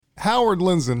Howard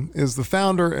Lindzon is the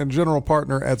founder and general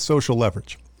partner at Social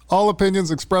Leverage. All opinions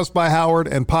expressed by Howard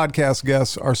and podcast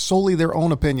guests are solely their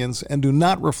own opinions and do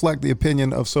not reflect the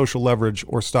opinion of Social Leverage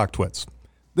or StockTwits.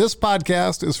 This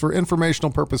podcast is for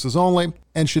informational purposes only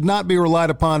and should not be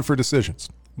relied upon for decisions.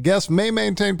 Guests may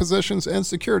maintain positions and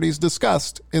securities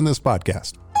discussed in this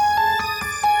podcast.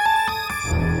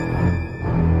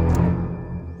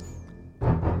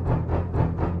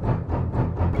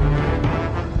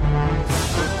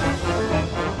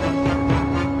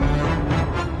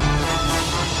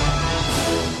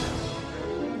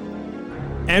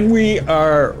 And we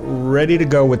are ready to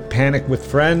go with Panic with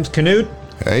Friends. Knut.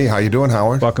 Hey, how you doing,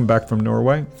 Howard? Welcome back from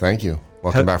Norway. Thank you.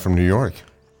 Welcome back from New York.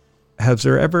 Has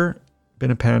there ever been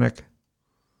a panic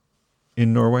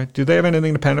in Norway? Do they have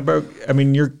anything to panic about? I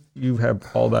mean, you have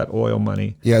all that oil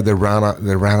money. Yeah, they ran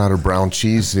out of brown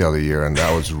cheese the other year, and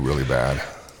that was really bad.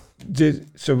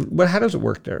 How does it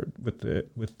work there with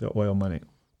the oil money?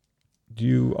 Do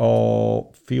you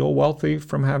all feel wealthy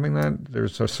from having that?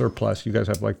 There's a surplus. You guys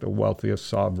have like the wealthiest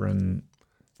sovereign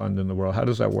fund in the world. How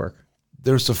does that work?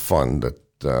 There's a fund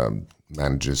that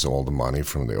manages all the money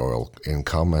from the oil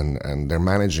income, and they're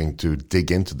managing to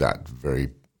dig into that very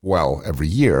well every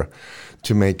year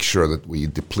to make sure that we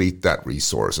deplete that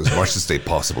resource as much as they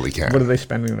possibly can. What are they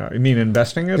spending it on? You mean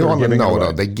investing it or giving it away?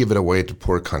 No, they give it away to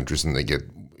poor countries, and they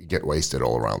get wasted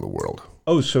all around the world.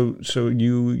 Oh, so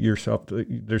you yourself,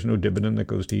 there's no dividend that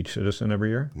goes to each citizen every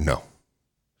year? No.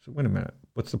 So wait a minute.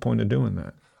 What's the point of doing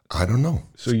that? I don't know.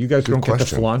 So you guys don't get to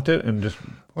flaunt it and just...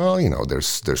 Well, there's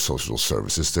social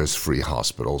services, there's free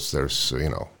hospitals, there's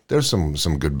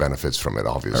some good benefits from it,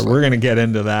 obviously. Right, we're going to get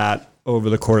into that over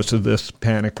the course of this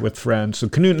Panic with Friends. So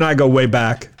Knut and I go way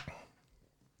back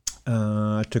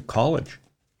to college.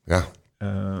 Yeah.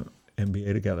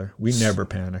 MBA together. We never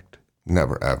panicked.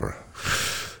 Never, ever.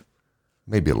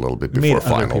 Maybe a little bit before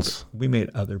finals. We made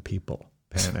other people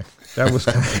panic. That was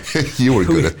kind of, you were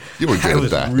good at that. I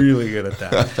was really good at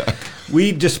that.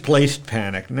 We displaced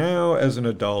panic. Now, as an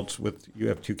adult, you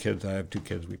have 2 kids, I have 2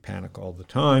 kids, we panic all the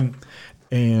time.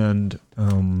 And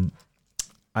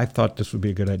I thought this would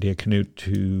be a good idea,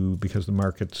 Knut, because the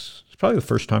market's, it's probably the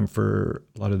first time for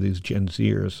a lot of these Gen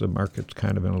Zers, the market's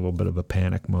kind of in a little bit of a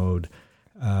panic mode.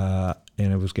 And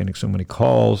I was getting so many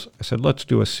calls. I said, let's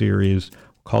do a series,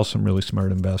 call some really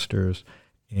smart investors,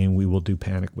 and we will do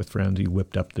Panic with Friends. He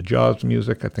whipped up the Jaws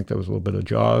music. I think that was a little bit of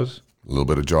Jaws. A little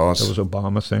bit of Jaws. That was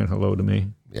Obama saying hello to me.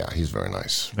 Yeah, he's very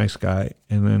nice. Nice guy.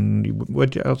 And then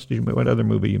what other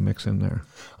movie you mix in there?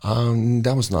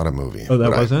 That was not a movie. Oh,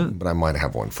 that wasn't? But I might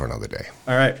have one for another day.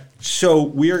 All right. So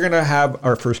we are going to have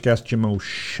our first guest, Jim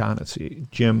O'Shaughnessy.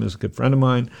 Jim is a good friend of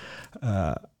mine,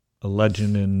 a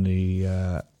legend in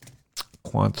the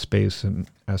quant space and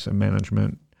asset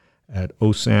management at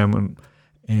OSAM,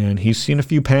 and he's seen a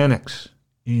few panics,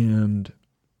 and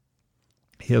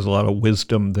he has a lot of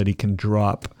wisdom that he can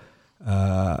drop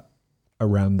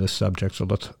around this subject. So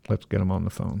let's get him on the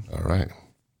phone. All right.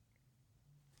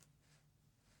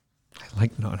 I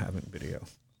like not having video.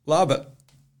 Love it.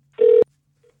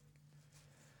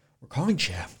 We're calling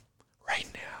Jim right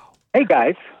now. Hey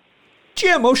guys.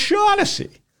 Jim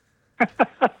O'Shaughnessy. I'm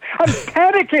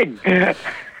panicking.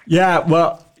 Yeah,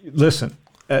 well, listen,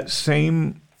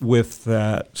 same with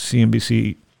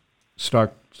CNBC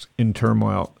stocks in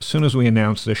turmoil. As soon as we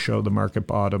announced this show, the market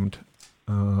bottomed.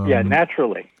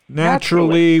 Naturally.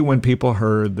 Naturally, when people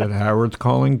heard that Howard's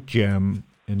calling Jim,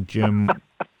 and Jim,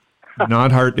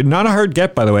 not a hard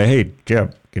get, by the way. Hey, Jim,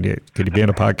 could you be on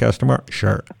a podcast tomorrow?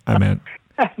 Sure, I'm in.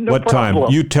 No what problem.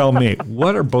 time? You tell me.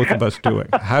 What are both of us doing?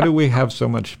 How do we have so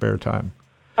much spare time?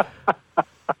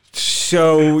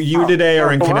 So you today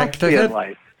are in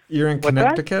Connecticut? You're in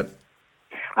Connecticut?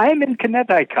 I am in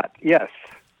Connecticut, yes.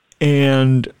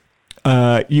 And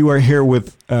you are here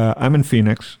with, I'm in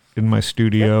Phoenix in my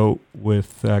studio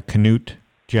with Knut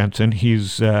Jensen.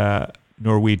 He's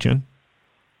Norwegian.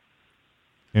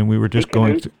 And we were just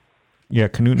going to,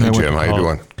 Knut and I went Jim, how you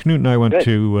doing? Knut and I went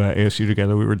to ASU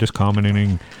together. We were just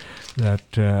commenting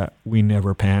that we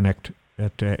never panicked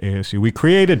at ASU. We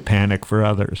created panic for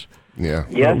others. Yeah.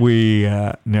 But we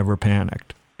never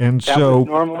panicked. And that was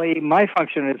normally my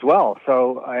function as well.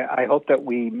 So I hope that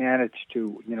we manage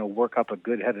to, work up a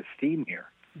good head of steam here.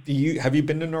 Have you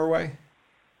been to Norway?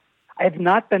 I have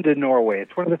not been to Norway.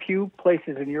 It's one of the few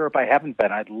places in Europe I haven't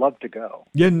been. I'd love to go.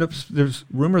 Yeah, no, there's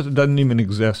rumors it doesn't even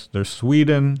exist. There's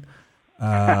Sweden.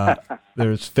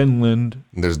 There's Finland.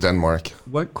 There's Denmark.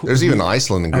 What? Cool, there's even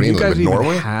Iceland and Greenland. Have you guys but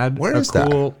Norway? Had Where a is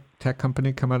cool that? Tech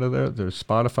company come out of there? There's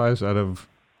Spotify's out of...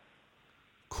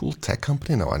 Cool tech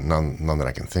company? No, none that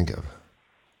I can think of.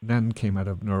 None came out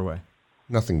of Norway.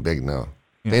 Nothing big, no.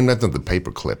 They invented the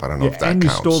paperclip. I don't know if that and you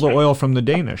counts. stole the oil from the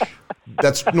Danish.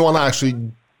 That's no,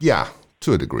 actually, yeah,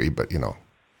 to a degree, but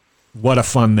What a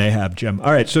fun they have, Jim.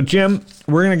 All right, so Jim,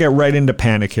 we're going to get right into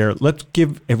Panic here. Let's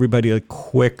give everybody a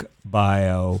quick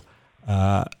bio.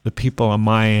 The people on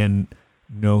my end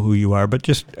know who you are, but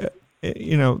just,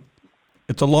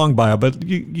 it's a long bio, but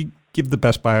you give the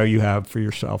best bio you have for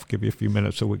yourself. Give you a few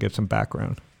minutes so we get some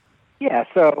background. Yeah,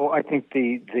 so I think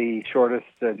the shortest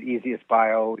and easiest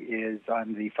bio is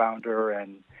I'm the founder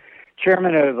and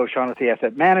chairman of O'Shaughnessy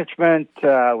Asset Management,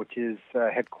 which is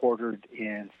headquartered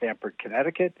in Stamford,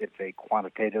 Connecticut. It's a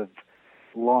quantitative,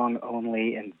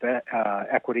 long-only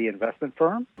equity investment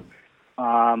firm.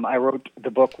 I wrote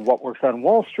the book What Works on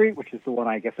Wall Street, which is the one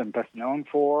I guess I'm best known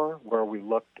for, where we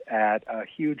looked at a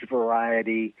huge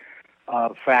variety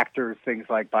of factors, things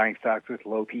like buying stocks with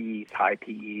low PEs, high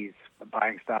PEs,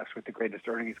 buying stocks with the greatest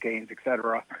earnings gains, et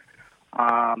cetera.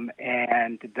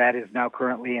 And that is now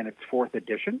currently in its fourth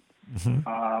edition.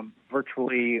 Mm-hmm.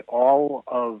 Virtually all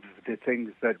of the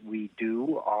things that we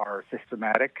do are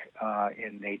systematic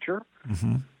in nature.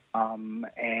 Mm-hmm.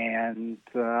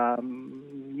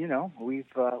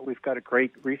 We've got a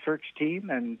great research team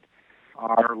and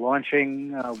are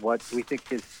launching what we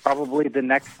think is probably the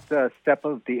next step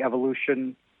of the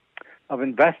evolution of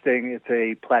investing. It's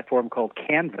a platform called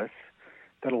Canvas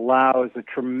that allows a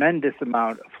tremendous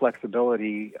amount of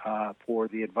flexibility for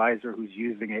the advisor who's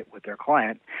using it with their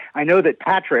client. I know that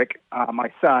Patrick,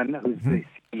 my son, who's the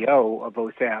CEO of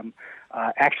OSAM,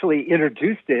 actually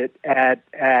introduced it at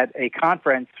a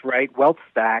conference, right,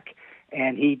 WealthStack,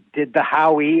 and he did the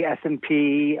Howie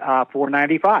S&P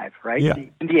 495, right? Yeah.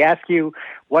 Did he ask you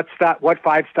what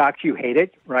 5 stocks you hated,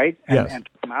 right? Yes. And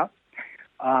took them out.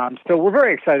 So we're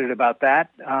very excited about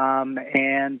that,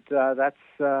 and that's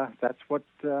what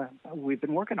we've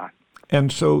been working on. And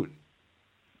so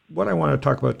what I want to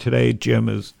talk about today, Jim,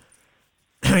 is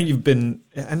you've been,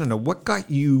 I don't know, what got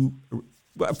you,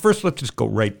 first let's just go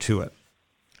right to it.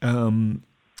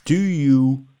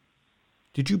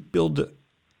 Did you build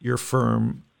your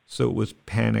firm so it was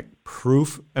panic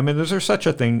proof? I mean, is there such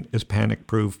a thing as panic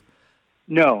proof?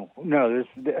 No.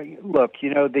 Look,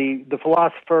 the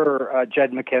philosopher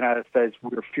Jed McKenna says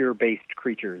we're fear-based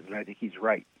creatures, and I think he's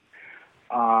right.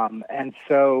 And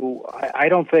so I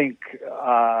don't think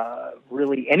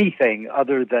really anything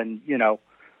other than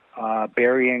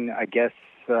burying, I guess,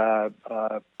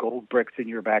 gold bricks in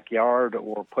your backyard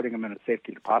or putting them in a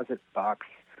safety deposit box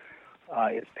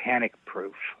is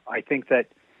panic-proof. I think that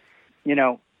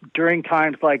during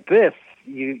times like this,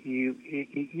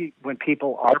 you when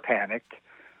people are panicked,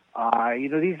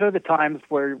 these are the times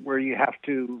where you have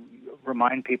to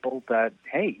remind people that,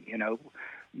 hey,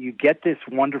 you get this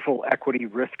wonderful equity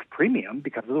risk premium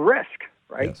because of the risk,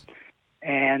 right? Yes.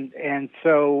 And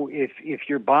so if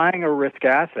you're buying a risk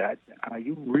asset,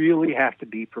 you really have to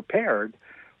be prepared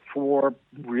for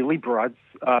really broad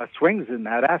swings in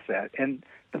that asset. And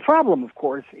the problem, of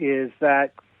course, is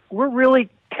that we're really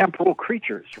temporal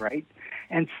creatures, right?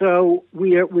 And so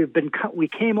we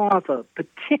came off a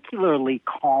particularly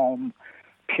calm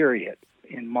period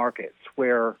in markets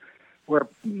where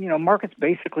markets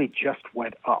basically just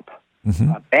went up.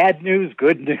 Mm-hmm. Bad news,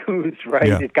 good news, right?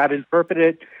 Yeah. It got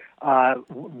interpreted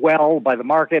well by the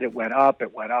market. It went up,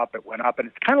 it went up, it went up, and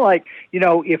it's kind of like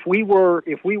if we were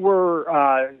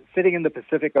sitting in the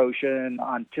Pacific Ocean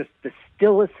on just the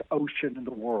stillest ocean in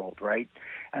the world, right?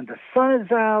 And the sun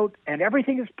is out, and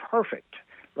everything is perfect,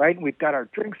 right? And we've got our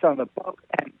drinks on the boat,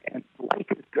 and life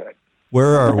is good.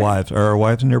 Where are our wives? Are our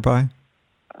wives nearby?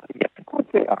 Yes, of course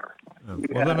they are. Oh,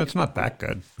 well, then it's not that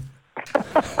good.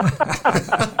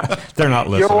 They're not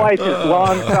listening. Your wife is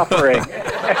long-suffering,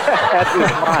 as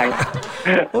is mine.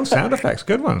 Oh, sound effects.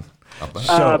 Good one.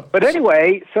 But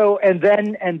anyway, and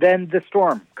then the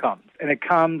storm comes. And it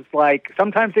comes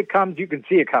sometimes it comes, you can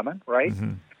see it coming, right?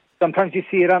 Mm-hmm. Sometimes you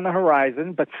see it on the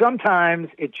horizon, but sometimes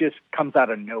it just comes out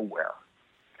of nowhere.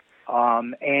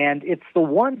 And it's the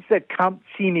ones that come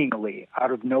seemingly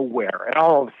out of nowhere. And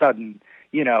all of a sudden,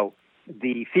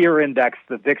 the fear index,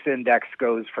 the VIX index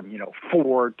goes from,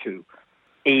 4 to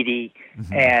 80,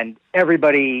 mm-hmm. and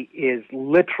everybody is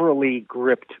literally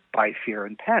gripped by fear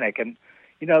and panic. And,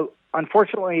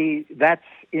 unfortunately, that's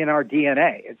in our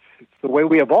DNA. It's the way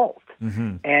we evolved.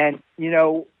 Mm-hmm. And,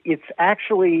 it's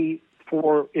actually,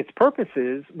 for its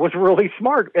purposes, was really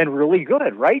smart and really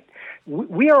good, right?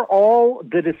 We are all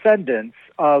the descendants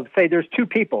of, say, there's 2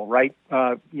 people, right?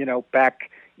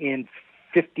 Back in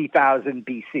 50,000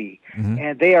 BC, mm-hmm.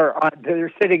 and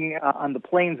they're sitting on the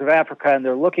plains of Africa, and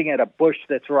they're looking at a bush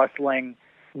that's rustling.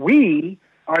 We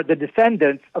are the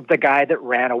descendants of the guy that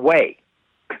ran away,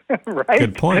 right?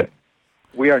 Good point.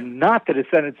 We are not the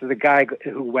descendants of the guy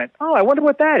who went, oh, I wonder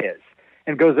what that is,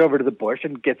 and goes over to the bush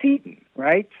and gets eaten,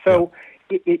 right? So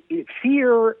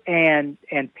fear and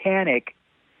panic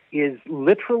is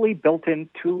literally built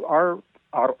into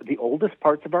the oldest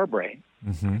parts of our brain.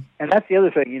 Mm-hmm. And that's the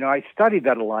other thing. I studied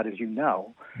that a lot, as you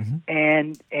know.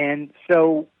 Mm-hmm. And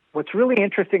so what's really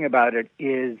interesting about it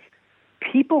is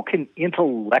people can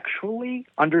intellectually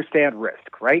understand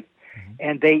risk, right? Mm-hmm.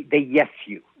 And they yes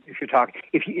you. If you're talking,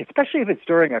 especially if it's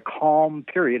during a calm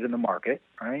period in the market,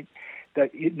 right?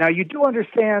 Now you do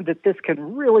understand that this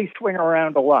can really swing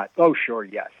around a lot. Oh, sure,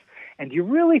 yes. And do you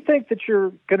really think that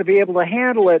you're going to be able to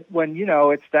handle it when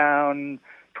it's down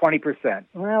 20%?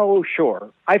 Well,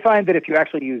 sure. I find that if you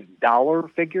actually use dollar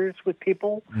figures with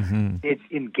people, mm-hmm. it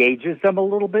engages them a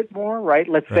little bit more, right?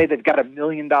 Let's say they've got $1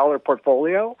 million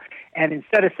portfolio, and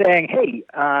instead of saying, "Hey,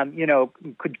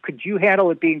 could you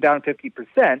handle it being down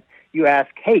 50%?" You ask,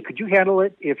 "Hey, could you handle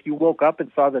it if you woke up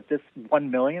and saw that this 1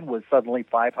 million was suddenly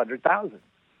 500,000?"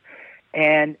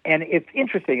 And it's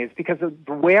interesting. It's because of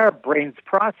the way our brains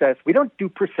process. We don't do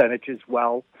percentages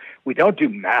well. We don't do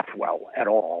math well at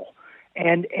all.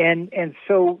 And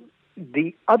so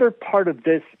the other part of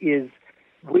this is,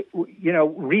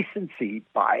 recency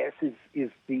bias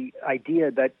is the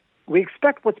idea that we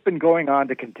expect what's been going on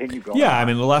to continue going on. Yeah, I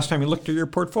mean, the last time you looked at your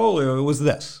portfolio, it was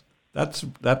this.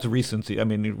 That's recency. I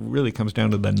mean, it really comes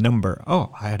down to the number.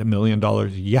 Oh, I had $1 million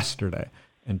yesterday,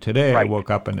 and today I woke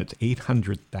up and it's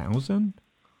 800,000.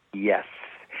 Yes,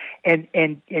 and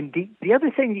the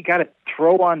other thing you got to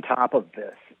throw on top of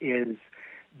this is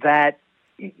that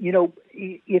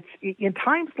it's in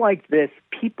times like this,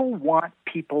 people want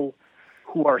people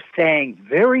who are saying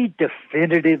very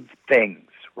definitive things,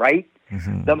 right?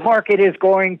 Mm-hmm. The market is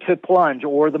going to plunge,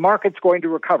 or the market's going to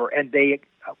recover, and they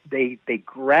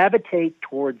gravitate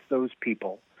towards those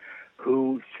people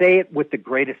who say it with the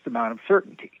greatest amount of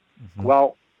certainty. Mm-hmm.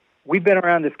 Well, we've been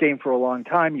around this game for a long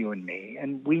time, you and me,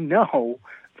 and we know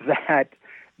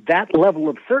that level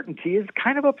of certainty is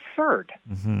kind of absurd.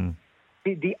 Mm-hmm.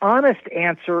 The honest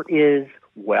answer is,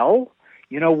 well,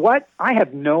 you know what? I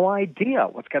have no idea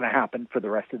what's going to happen for the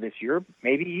rest of this year,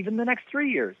 maybe even the next 3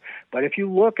 years. But if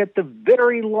you look at the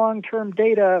very long-term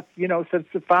data, since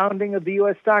the founding of the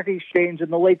U.S. Stock Exchange in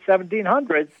the late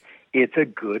 1700s, it's a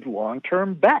good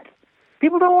long-term bet.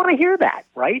 People don't want to hear that,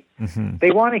 right? Mm-hmm. They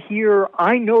want to hear,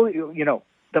 I know,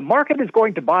 the market is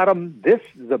going to bottom.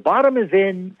 The bottom is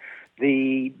in.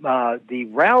 The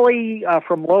rally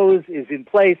from lows is in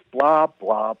place, blah,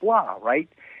 blah, blah, right?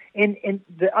 And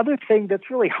the other thing that's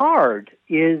really hard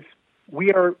is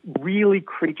we are really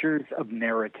creatures of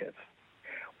narrative.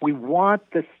 We want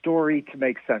the story to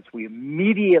make sense. We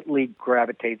immediately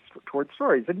gravitate towards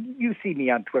stories. And you see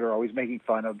me on Twitter always making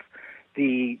fun of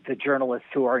the journalists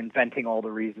who are inventing all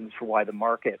the reasons for why the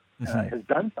market has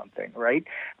done something, right?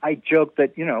 I joke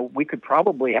that, we could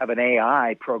probably have an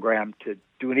AI program to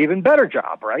do an even better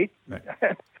job, right?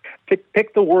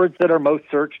 Pick the words that are most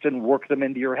searched and work them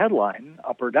into your headline,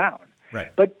 up or down.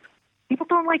 Right. But people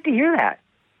don't like to hear that.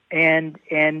 And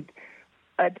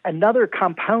another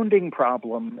compounding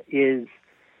problem is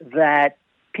that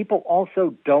people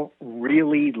also don't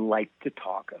really like to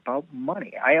talk about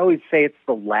money. I always say it's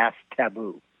the last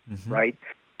taboo, right?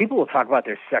 People will talk about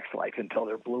their sex life until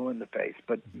they're blue in the face.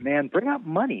 But, man, bring up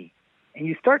money, and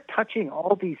you start touching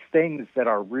all these things that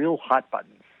are real hot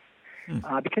buttons.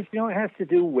 Because, it has to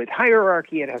do with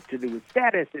hierarchy, it has to do with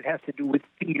status, it has to do with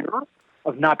fear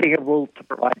of not being able to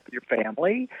provide for your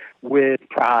family, with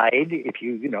pride if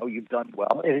you've done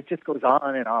well, and it just goes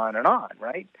on and on and on,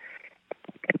 right?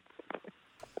 And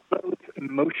those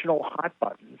emotional hot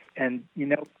buttons, and,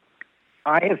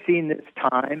 I have seen this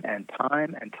time and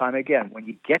time and time again. When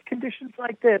you get conditions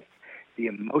like this, the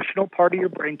emotional part of your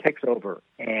brain takes over,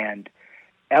 and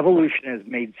evolution has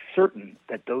made certain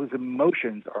that those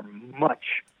emotions are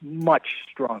much, much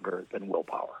stronger than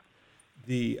willpower.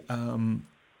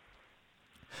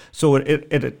 So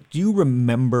do you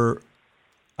remember?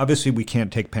 Obviously, we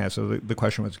can't take panic. So the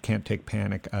question was, can't take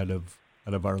panic out of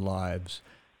our lives,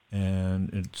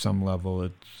 and at some level,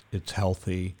 it's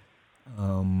healthy.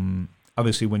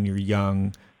 Obviously, when you're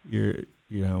young,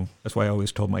 that's why I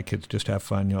always told my kids just have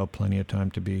fun. You'll have plenty of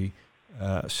time to be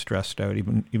stressed out.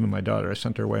 Even my daughter, I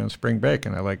sent her away on spring break,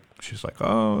 and she's like,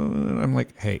 oh, and I'm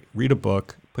like, hey, read a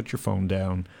book, put your phone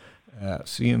down,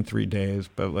 see you in 3 days.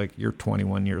 But you're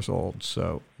 21 years old,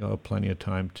 so you'll have plenty of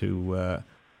time to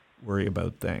worry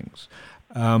about things.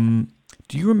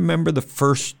 Do you remember the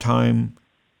first time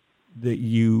that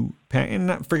you, and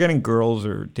not forgetting girls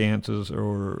or dances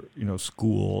or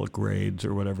school grades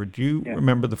or whatever, do you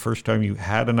remember the first time you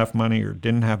had enough money or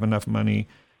didn't have enough money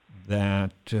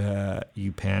that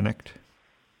you panicked?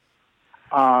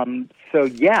 So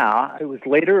yeah, it was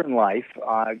later in life.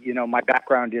 My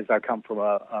background is I come from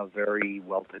a very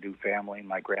well-to-do family.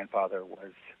 My grandfather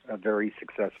was a very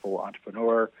successful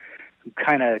entrepreneur who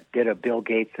kind of did a Bill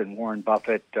Gates and Warren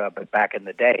Buffett, but back in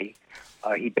the day.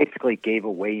 He basically gave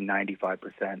away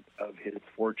 95% of his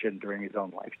fortune during his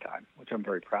own lifetime, which I'm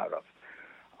very proud of.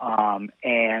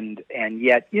 And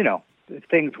yet,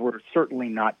 things were certainly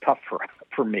not tough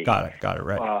for me. Got it,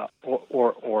 right.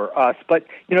 Or us. But,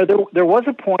 there was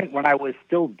a point when I was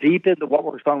still deep into what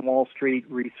works on Wall Street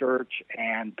research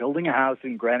and building a house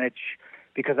in Greenwich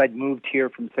because I'd moved here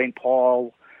from St.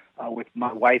 Paul with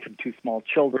my wife and 2 small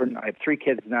children. I have 3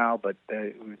 kids now, but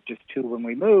it was just 2 when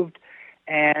we moved.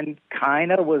 And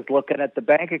kind of was looking at the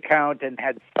bank account and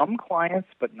had some clients,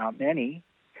 but not many.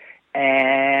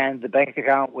 And the bank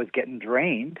account was getting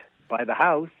drained by the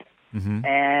house. Mm-hmm.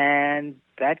 And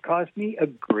that caused me a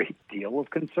great deal of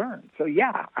concern. So,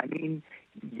 yeah,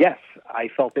 yes, I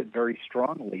felt it very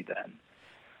strongly then.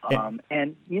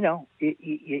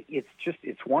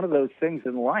 It's one of those things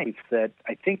in life that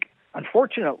I think,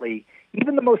 unfortunately,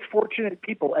 even the most fortunate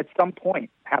people at some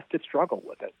point have to struggle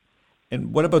with it.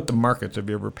 And what about the markets? Have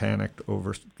you ever panicked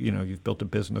over, you've built a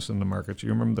business in the markets. You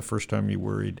remember the first time you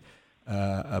worried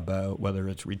about whether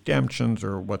it's redemptions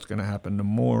or what's going to happen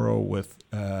tomorrow with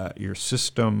your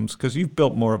systems? Because you've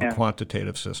built more of a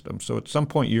quantitative system. So at some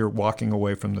point you're walking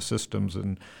away from the systems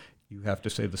and you have to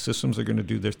say the systems are going to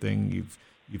do their thing.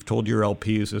 You've told your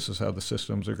LPs this is how the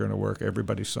systems are going to work.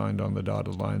 Everybody signed on the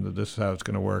dotted line that this is how it's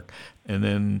going to work. And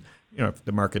then, if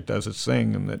the market does its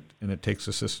thing and it takes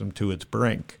the system to its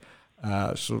brink.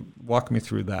 So walk me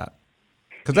through that.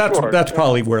 Because that's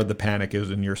probably where the panic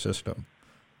is in your system.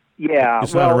 Yeah.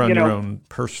 It's not around your own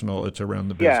personal, it's around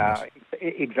the business. Yeah,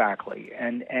 exactly.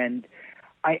 And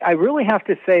I really have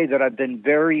to say that I've been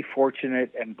very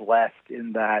fortunate and blessed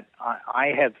in that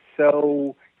I have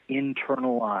so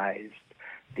internalized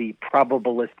the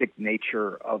probabilistic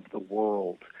nature of the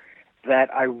world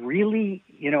that I really,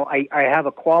 I have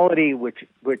a quality which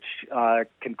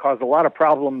can cause a lot of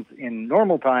problems in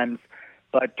normal times,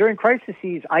 but during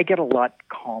crises, I get a lot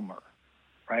calmer,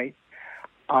 right?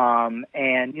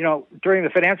 And during the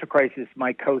financial crisis,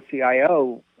 my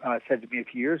co-CIO said to me a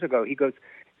few years ago, he goes,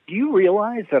 "Do you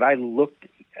realize that I looked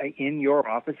in your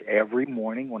office every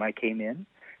morning when I came in?"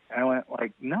 And I went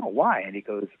 "No, why?" And he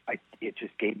goes, "It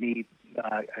just gave me,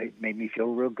 it made me feel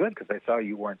real good because I saw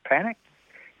you weren't panicked.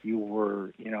 You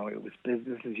were, it was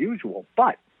business as usual."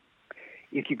 But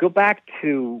if you go back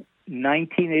to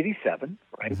 1987,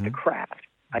 right, mm-hmm. the crash,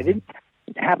 mm-hmm. I didn't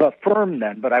have a firm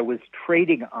then, but I was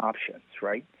trading options,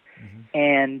 right? Mm-hmm.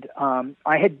 And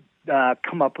I had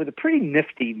come up with a pretty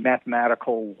nifty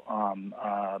mathematical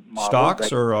model.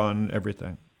 Stocks or on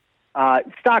everything?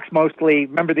 Stocks mostly.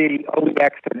 Remember the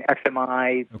OEX and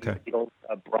XMI, okay. the old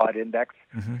broad index?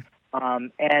 Mm-hmm.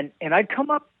 And I'd come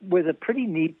up with a pretty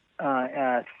neat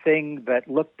thing that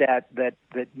looked at that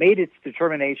made its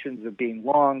determinations of being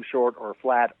long, short, or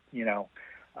flat,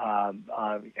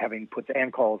 having puts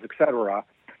and calls, etc.,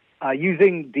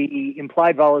 using the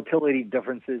implied volatility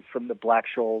differences from the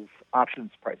Black-Scholes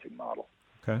options pricing model.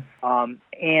 Okay.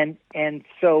 And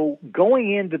so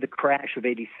going into the crash of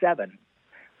 '87,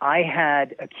 I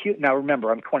had now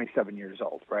remember, I'm 27 years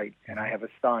old, right? And I have a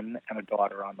son and a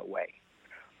daughter on the way.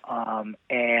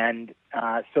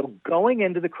 So going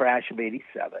into the crash of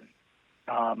 '87,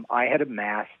 I had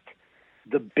amassed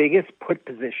the biggest put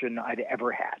position I'd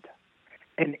ever had.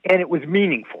 And it was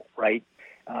meaningful, right?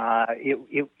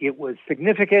 It was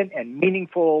significant and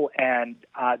meaningful, and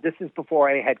this is before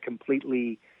I had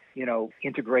completely,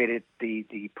 integrated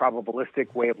the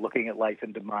probabilistic way of looking at life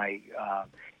into my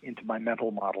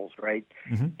mental models, right?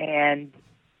 Mm-hmm. And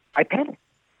I panicked.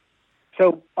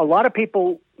 So a lot of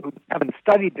people who haven't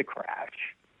studied the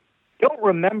crash don't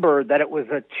remember that it was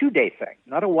a 2-day thing,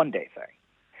 not a 1-day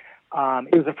thing.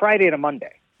 It was a Friday and a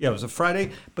Monday. Yeah, it was a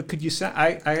Friday. But could you say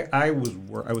I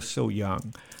was so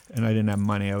young and I didn't have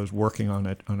money. I was working on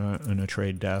it on a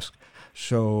trade desk.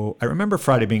 So I remember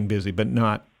Friday being busy, but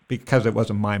not because it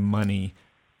wasn't my money.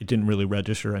 It didn't really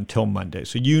register until Monday.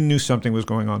 So you knew something was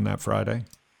going on that Friday?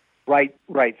 Right.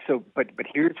 So, but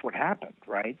here's what happened,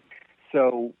 right?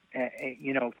 So,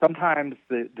 sometimes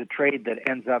the trade that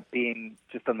ends up being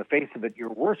just on the face of it, your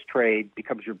worst trade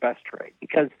becomes your best trade.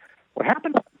 Because what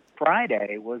happened on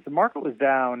Friday was the market was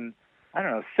down,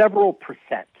 several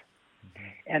percent.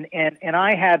 And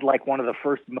I had like one of the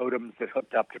first modems that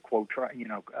hooked up to quote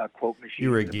machines.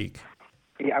 You were a geek.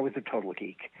 Yeah, I was a total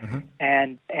geek. Mm-hmm.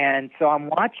 And so I'm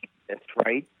watching this,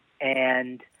 right?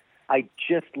 And I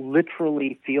just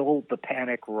literally feel the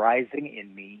panic rising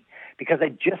in me because I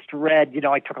just read,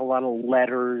 I took a lot of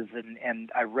letters and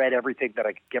I read everything that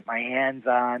I could get my hands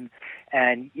on.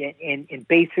 And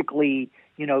basically,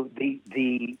 the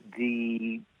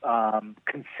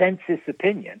consensus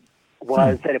opinion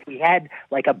was that if we had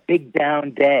like a big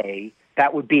down day,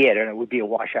 that would be it, and it would be a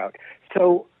washout.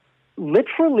 So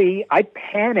literally, I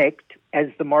panicked as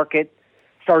the market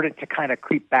started to kind of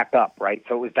creep back up, right?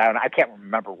 So it was down, I can't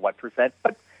remember what percent,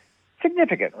 but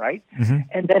significant, right? Mm-hmm.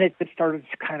 And then it just started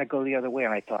to kind of go the other way,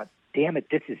 and I thought, damn it,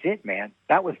 this is it, man.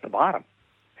 That was the bottom.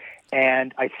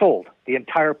 And I sold the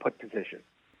entire put position,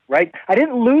 right? I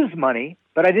didn't lose money,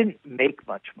 but I didn't make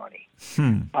much money.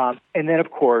 And then, of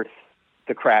course,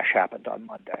 the crash happened on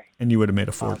Monday. And you would have made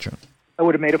a fortune. I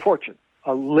would have made a fortune,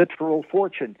 a literal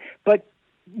fortune. But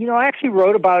I actually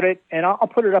wrote about it, and I'll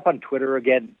put it up on Twitter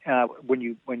again when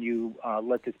you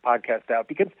let this podcast out,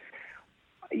 because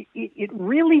it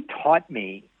really taught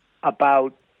me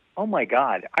about, oh my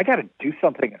God, I got to do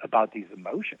something about these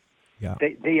emotions. Yeah.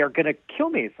 They are going to kill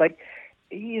me. It's like,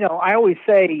 I always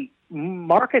say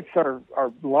markets are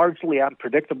largely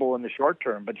unpredictable in the short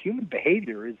term, but human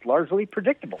behavior is largely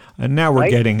predictable. And now we're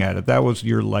getting at it. That was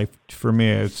your life. For me,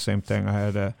 it's the same thing.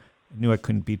 I knew I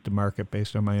couldn't beat the market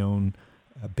based on my own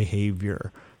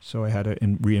behavior. So I had to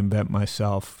reinvent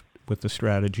myself with a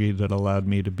strategy that allowed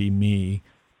me to be me,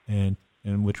 and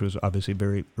which was obviously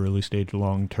very early stage,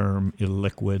 long-term,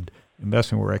 illiquid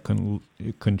investing, where I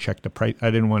couldn't check the price. I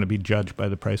didn't want to be judged by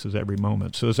the prices every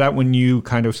moment. So is that when you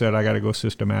kind of said, I got to go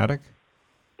systematic?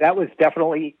 That was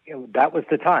definitely, that was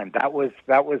the time. That was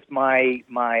my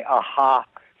aha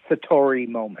Satori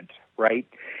moment, right?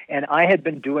 And I had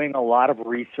been doing a lot of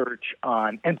research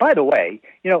on, and by the way,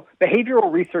 behavioral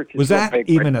research is was that big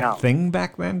even right a now. Thing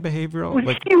back then, behavioral? It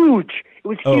was huge. It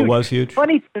was huge. Oh, it was huge?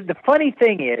 The funny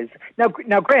thing is, now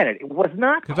granted, it was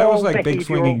not called because that was like behavioral. big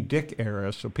swinging dick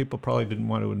era, so people probably didn't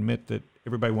want to admit that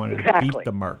everybody wanted to beat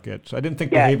the market. So I didn't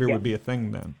think behavior would be a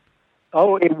thing then.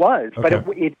 Oh, it was, Okay.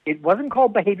 but it wasn't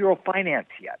called behavioral finance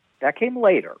yet. That came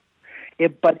later.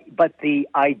 But the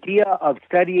idea of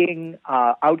studying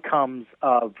outcomes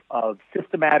of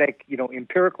systematic,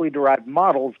 empirically derived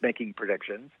models making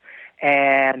predictions,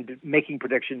 and making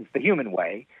predictions the human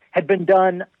way, had been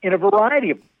done in a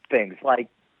variety of things, like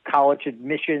college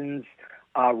admissions,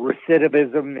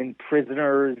 recidivism in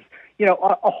prisoners,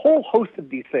 a whole host of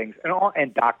these things,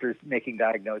 and doctors making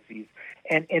diagnoses.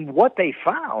 And what they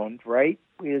found, right,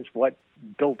 is what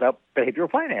built up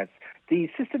behavioral finance. The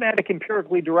systematic,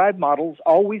 empirically derived models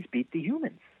always beat the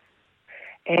humans.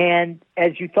 And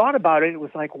as you thought about it, it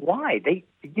was like, why? The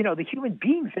human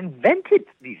beings invented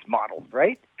these models,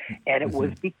 right? And it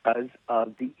was because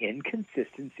of the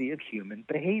inconsistency of human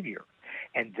behavior.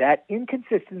 And that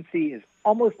inconsistency is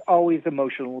almost always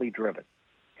emotionally driven.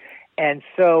 And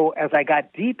so as I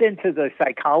got deep into the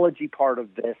psychology part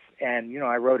of this, and,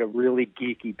 I wrote a really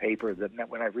geeky paper that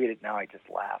when I read it now, I just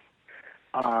laugh.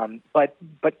 But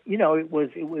it was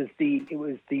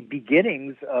the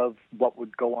beginnings of what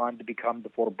would go on to become the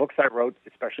 4 books I wrote,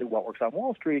 especially What Works on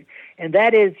Wall Street. And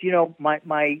that is,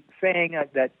 my saying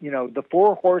that, the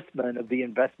 4 horsemen of the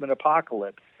investment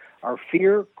apocalypse are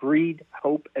fear, greed,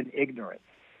 hope, and ignorance,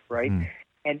 right? Mm.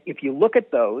 And if you look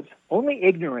at those, only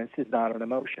ignorance is not an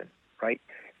emotion, right?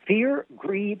 Fear,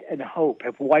 greed, and hope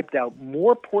have wiped out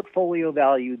more portfolio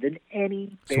value than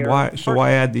any bear market. So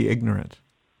why add the ignorance?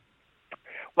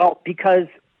 Well, because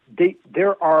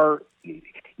there are,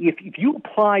 if you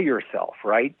apply yourself,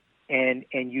 right, and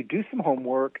you do some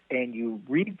homework and you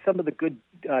read some of the good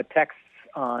texts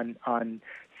on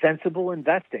sensible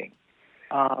investing,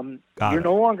 you're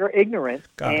no longer ignorant.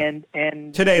 And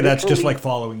today that's just like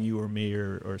following you or me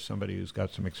or somebody who's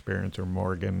got some experience, or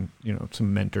Morgan,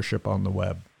 some mentorship on the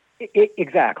web.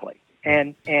 Exactly,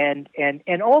 and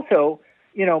also.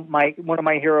 One of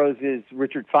my heroes is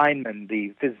Richard Feynman,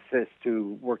 the physicist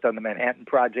who worked on the Manhattan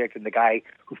Project and the guy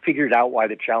who figured out why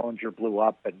the Challenger blew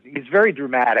up. And he's very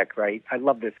dramatic, right? I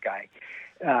love this guy.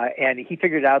 And he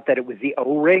figured out that it was the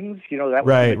O-rings, that was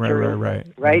the material,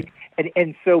 right?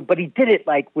 And so, but he did it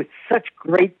like with such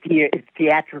great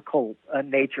theatrical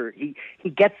nature. He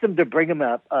gets them to bring him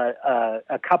a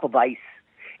cup of ice,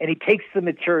 and he takes the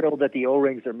material that the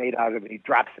O-rings are made out of, and he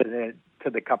drops it into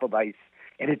the cup of ice.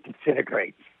 And it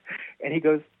disintegrates. And he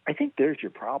goes, I think there's your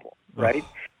problem, right?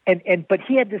 But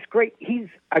he had this great,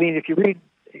 if you read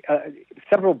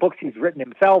several books he's written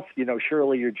himself,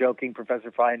 Surely You're Joking, Professor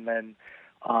Feynman,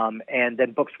 and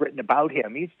then books written about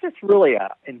him. He's just really an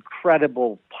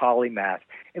incredible polymath.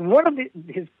 And one of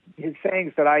his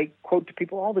sayings that I quote to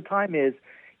people all the time is,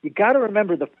 you got to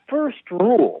remember the first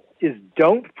rule is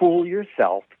don't fool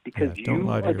yourself, because don't you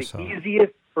lie to are yourself. the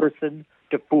easiest person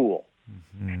to fool.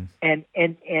 Mm-hmm.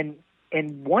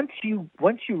 And once you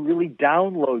really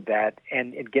download that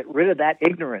and get rid of that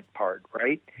ignorant part,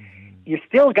 right? Mm-hmm. You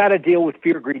still got to deal with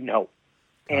fear, greed, and hope.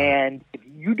 And if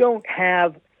you don't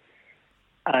have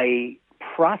a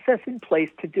process in place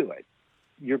to do it,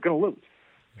 you're going to lose.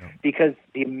 Yeah. Because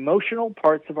the emotional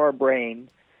parts of our brain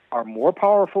are more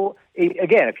powerful.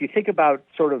 Again, if you think about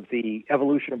sort of the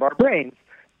evolution of our brains,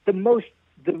 the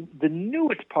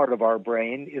newest part of our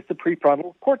brain is the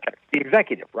prefrontal cortex, the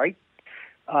executive, right?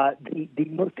 The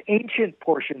most ancient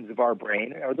portions of our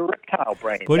brain are the reptile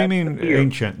brain. What do you That's mean the fear.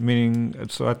 ancient? Meaning,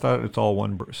 so I thought it's all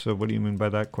one. So what do you mean by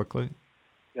that quickly?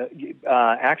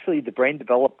 Actually, the brain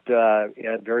developed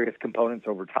various components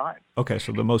over time. Okay,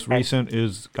 so the most recent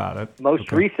is, got it. Most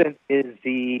Okay. recent is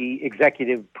the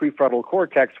executive prefrontal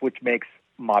cortex, which makes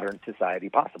modern society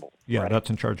possible. Yeah, right? that's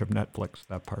in charge of Netflix,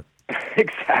 that part.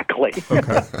 Exactly.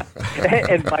 Okay.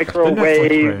 And microwave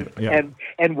brain, yeah.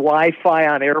 and Wi-Fi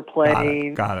on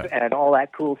airplanes Got it. and all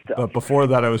that cool stuff. But before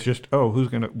that, I was just,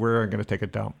 where are going to take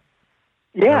it down?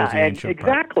 Yeah, was the and ancient part.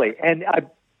 exactly,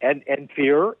 and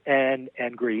fear and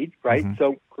greed, right? Mm-hmm.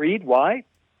 So greed, why?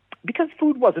 Because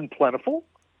food wasn't plentiful.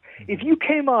 Mm-hmm. If you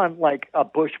came on like a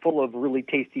bush full of really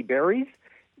tasty berries,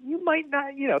 you might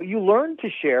not, you learned to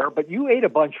share, but you ate a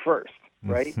bunch first,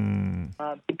 right? Hmm.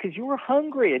 Because you were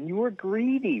hungry and you were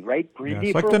greedy, right? Yeah, Greedy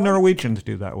it's like for the life. Norwegians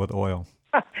do that with oil.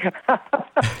 I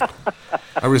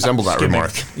resemble that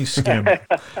remark. You skim.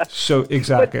 So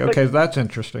exactly. But- Okay, that's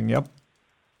interesting. Yep.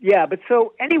 Yeah, but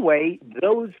so anyway,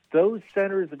 those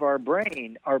centers of our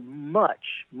brain are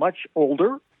much, much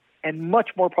older and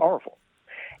much more powerful.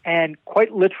 And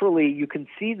quite literally, you can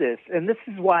see this, and this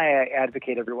is why I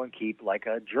advocate everyone keep like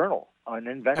a journal, an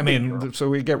inventive journal. So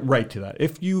we get right to that.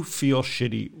 If you feel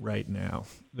shitty right now,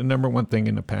 the number one thing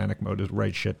in the panic mode is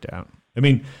write shit down.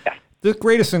 The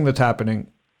greatest thing that's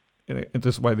happening, and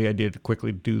this is why the idea to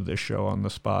quickly do this show on the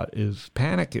spot, is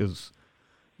panic is,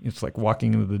 it's like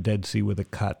walking into the Dead Sea with a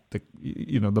cut.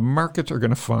 The markets are going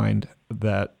to find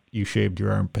that you shaved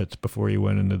your armpits before you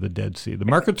went into the Dead Sea. The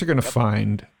markets are going to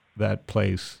find that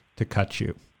place to cut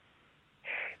you.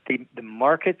 The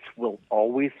markets will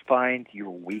always find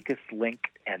your weakest link,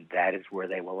 and that is where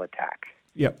they will attack.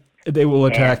 Yep. They will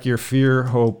attack your fear,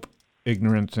 hope,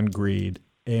 ignorance, and greed.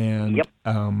 And Yep.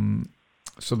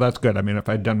 So that's good. I mean, if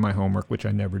I'd done my homework, which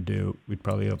I never do, we'd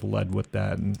probably have led with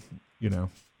that. And,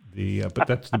 but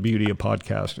that's the beauty of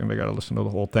podcasting. They got to listen to the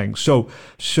whole thing. So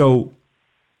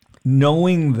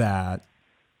knowing that,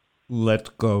 let's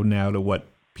go now to what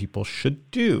people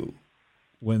should do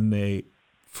when they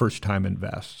first time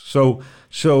invest. So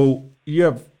you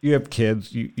have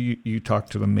kids, you talk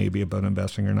to them maybe about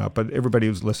investing or not, but everybody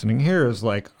who's listening here is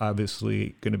like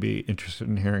obviously going to be interested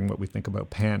in hearing what we think about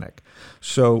panic.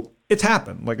 So it's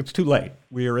happened, like it's too late.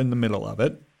 We are in the middle of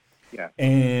it. Yeah.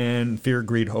 And fear,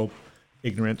 greed, hope,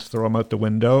 ignorance, throw them out the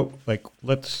window. Like,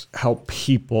 let's help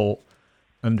people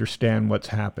understand what's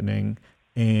happening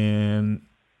and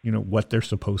what they're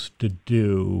supposed to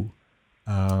do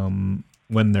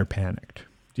when they're panicked.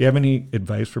 Do you have any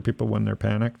advice for people when they're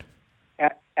panicked?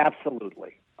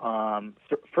 Absolutely.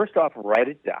 So first off, write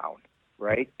it down,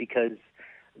 right? Because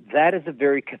that is a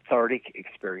very cathartic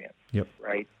experience, Yep.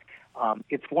 right?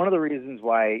 It's one of the reasons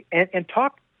why, and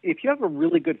talk, if you have a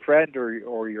really good friend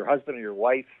or your husband or your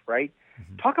wife, right?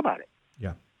 Mm-hmm. Talk about it.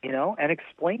 Yeah. And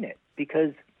explain it,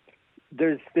 because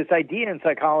there's this idea in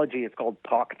psychology, it's called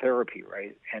talk therapy,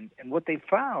 right? And what they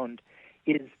found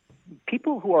is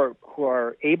people who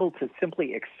are able to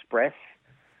simply express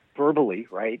verbally,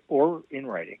 right, or in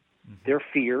writing, mm-hmm. their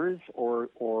fears or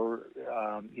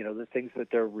the things that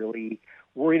they're really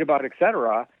worried about,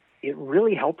 etc., it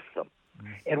really helps them.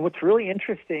 Mm-hmm. And what's really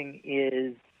interesting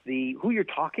is who you're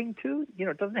talking to.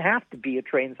 It doesn't have to be a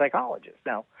trained psychologist.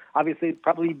 Now, obviously, it'd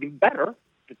probably be better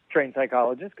to train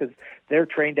psychologists because they're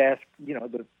trained to ask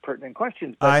the pertinent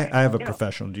questions. But, I have a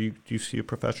professional. Do you see a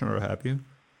professional, or have you?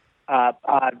 Not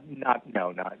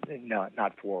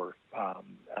for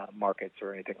markets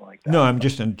or anything like that. No, I'm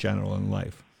just in general in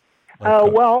life. I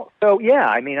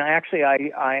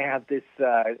have this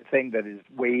thing that is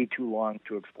way too long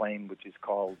to explain, which is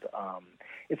called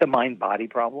it's a mind-body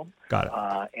problem. Got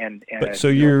it. But so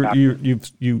you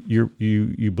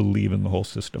believe in the whole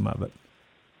system of it.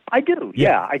 I do.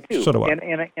 Yeah, I do. So do I.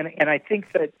 And I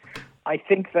think that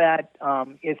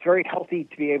it's very healthy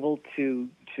to be able to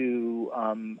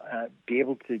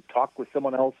talk with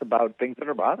someone else about things that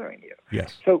are bothering you.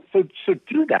 Yes. So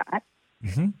do that.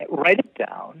 Mm-hmm. Write it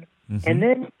down, mm-hmm.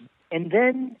 and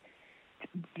then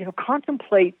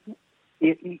contemplate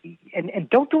and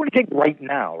don't do anything right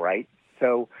now, right?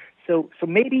 So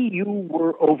maybe you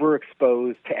were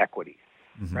overexposed to equities,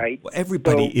 right? Well,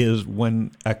 everybody is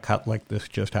when a cut like this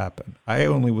just happened. I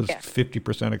only was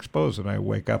 50% exposed, and I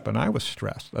wake up and I was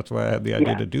stressed. That's why I had the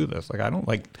idea to do this. Like, I don't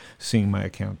like seeing my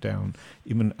account down,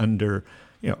 even under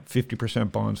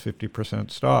 50% bonds,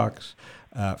 50% stocks,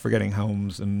 forgetting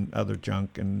homes and other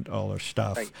junk and all our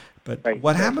stuff. Right. But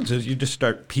what happens is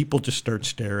people just start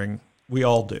staring. We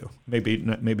all do. Maybe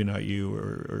not you,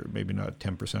 or maybe not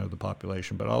 10% of the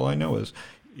population. But all I know is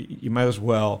you might as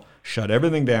well shut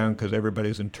everything down because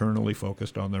everybody's internally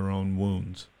focused on their own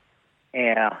wounds.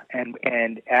 Yeah,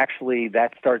 and actually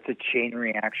that starts a chain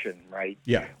reaction, right?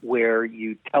 Yeah. Where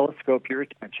you telescope your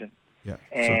attention. Yeah.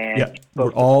 And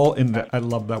we're all in the. I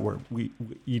love that word.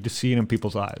 You just see it in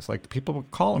people's eyes. Like, people were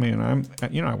calling me, and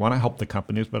I want to help the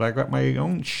companies, but I got my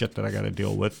own shit that I got to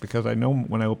deal with, because I know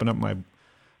when I open up my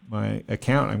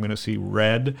account, I'm going to see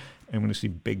red. I'm going to see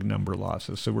big number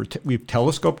losses. So we've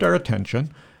telescoped our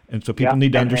attention, and so people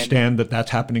need to understand that that's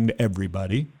happening to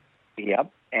everybody.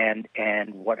 Yep. And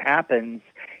what happens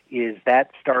is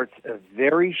that starts a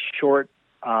very short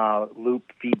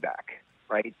loop feedback,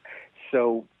 right?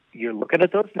 So you're looking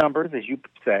at those numbers, as you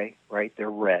say, right? They're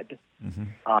red.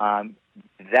 Mm-hmm.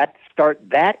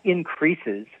 That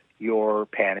increases your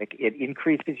panic. It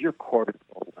increases your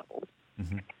cortisol levels.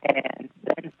 Mm-hmm. And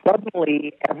then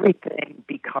suddenly everything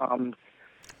becomes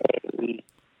a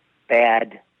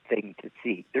bad thing to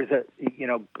see. There's a,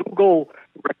 Google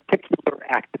reticular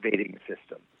activating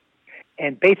system.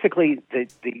 And basically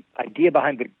the idea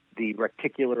behind the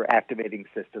reticular activating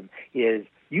system is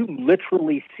you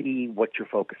literally see what you're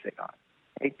focusing on.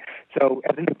 Right? So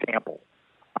as an example,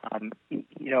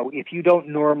 if you don't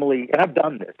normally, and I've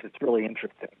done this, it's really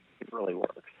interesting. It really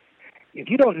works. If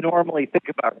you don't normally think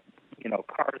about,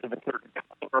 cars of a certain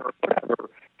color or whatever,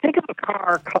 think of a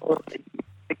car color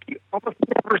that you almost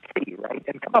never see, right?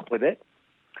 And come up with it.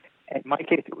 In my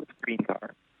case, it was a green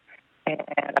car. And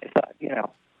I thought,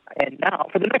 and now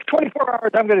for the next 24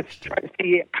 hours, I'm going to try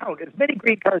to count as many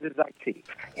green cars as I see.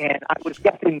 And I was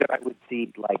guessing that I would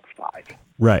see like 5.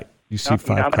 Right. You see 5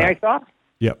 You know how many I saw?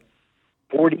 Yep.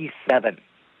 47.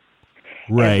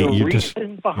 Right. And the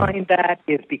reason behind that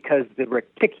is because the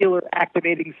reticular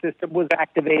activating system was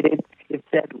activated. It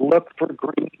said, look for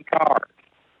green cars.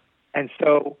 And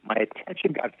so my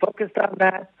attention got focused on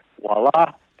that.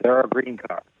 Voila, there are green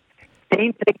cars.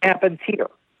 Same thing happens here,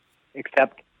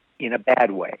 except in a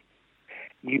bad way.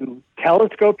 You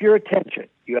telescope your attention.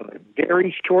 You have a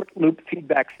very short loop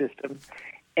feedback system.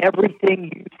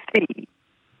 Everything you see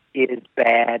is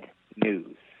bad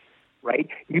news. Right?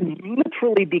 You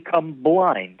literally become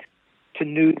blind to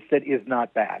news that is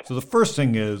not bad. So the first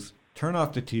thing is turn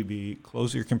off the TV,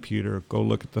 close your computer, go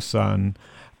look at the sun,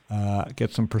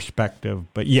 get some perspective.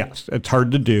 But yes, it's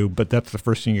hard to do, but that's the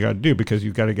first thing you got to do, because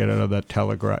you've got to get out of that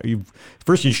telegraph.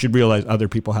 First, you should realize other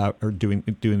people are doing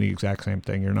the exact same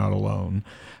thing. You're not alone.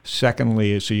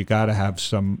 Secondly, so you got to have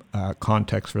some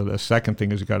context for this. Second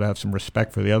thing is you got to have some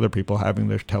respect for the other people having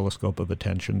their telescope of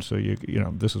attention. So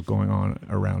this is going on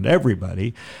around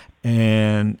everybody,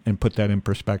 and put that in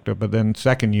perspective. But then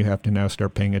second, you have to now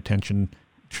start paying attention.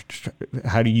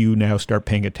 How do you now start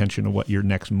paying attention to what your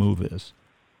next move is?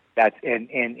 That's and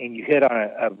you hit on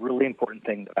a really important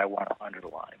thing that I want to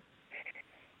underline.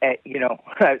 I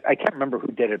can't remember who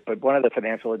did it, but one of the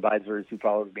financial advisors who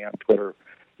follows me on Twitter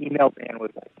emailed me and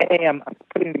was like, "Hey, I'm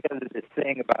putting together this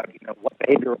thing about what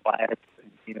behavioral bias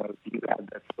do you have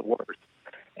that's the worst,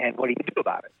 and what do you do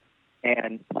about it?"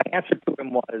 And my answer to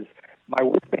him was, "My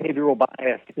worst behavioral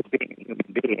bias is being a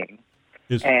human being,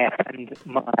 and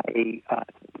my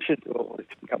solution to it is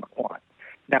to become a quant."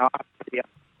 Now,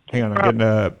 hang on, I'm getting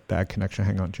a bad connection.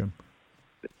 Hang on, Jim.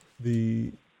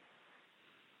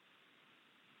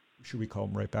 Should we call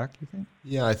him right back, you think?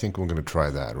 Yeah, I think we're going to try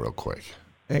that real quick.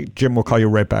 Hey, Jim, we'll call you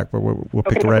right back, but we'll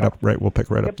pick it right up. Right, we'll pick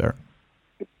right up there.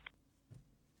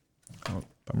 Oh,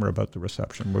 bummer about the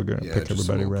reception. We're going to pick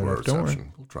everybody right up. Don't worry.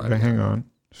 We'll try okay, hang on.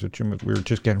 So, Jim, we were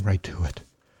just getting right to it.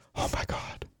 Oh, my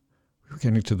God. We were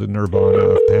getting to the nirvana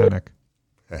of panic.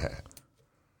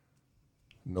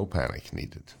 No panic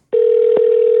needed.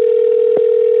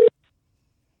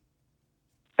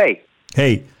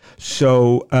 Hey,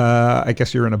 so I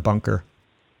guess you're in a bunker.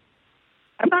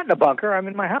 I'm not in a bunker. I'm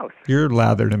in my house. You're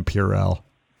lathered in Purell.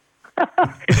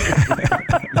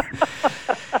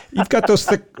 You've got those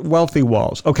thick, wealthy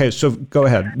walls. Okay, so go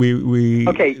ahead.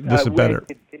 Okay, this is better.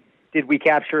 Did we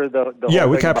capture the whole yeah,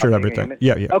 we captured everything.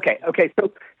 Yeah. Okay.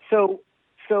 So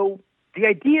the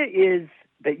idea is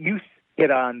that you hit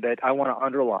on that I want to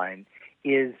underline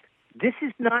is this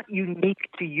is not unique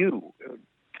to you.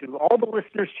 to all the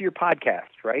listeners to your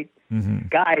podcast, right? Mm-hmm.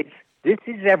 Guys, this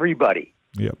is everybody.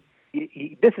 Yep.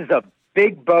 This is a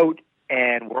big boat,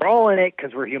 and we're all in it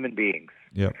because we're human beings.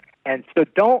 Yep. And so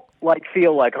don't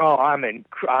feel like, oh, I'm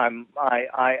just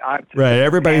Right.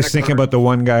 Everybody's thinking about the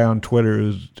one guy on Twitter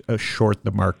who's short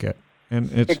the market. And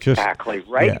it's exactly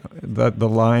just right. Yeah, the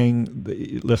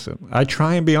lying. Listen, I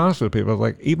try and be honest with people.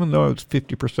 Like, even though it's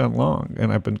 50% long,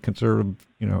 and I've been conservative,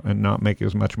 and not making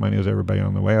as much money as everybody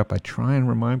on the way up, I try and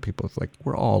remind people it's like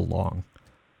we're all long.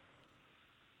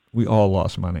 We all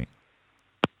lost money.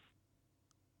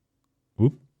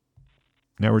 Whoop.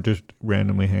 Now we're just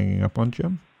randomly hanging up on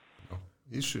Jim.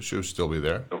 He should still be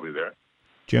there.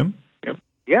 Jim?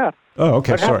 Yeah. Oh,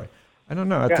 okay. What Sorry. happened? I don't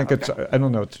know. I think I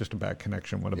don't know. It's just a bad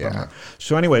connection. What a bummer. Yeah.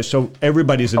 So anyway, so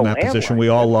everybody's in that landline. position. We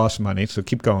all lost money. So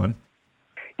keep going.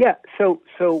 Yeah. So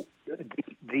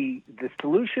the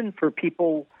solution for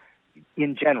people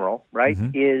in general, right,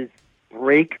 is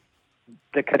break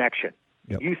the connection.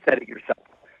 Yep. You said it yourself.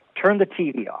 Turn the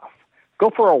TV off. Go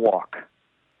for a walk.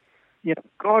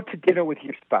 Go out to dinner with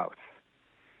your spouse.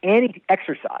 Any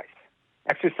exercise.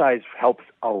 Exercise helps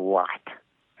a lot.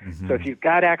 Mm-hmm. So if you've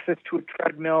got access to a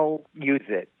treadmill, use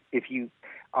it. If you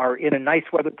are in a nice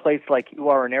weather place like you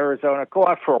are in Arizona, go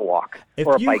out for a walk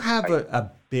or a If you bike have ride.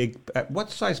 a big, what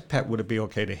size pet would it be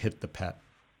okay to hit the pet?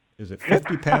 Is it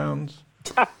 50 pounds?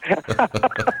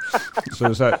 So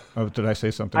is that? Oh, did I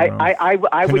say something wrong?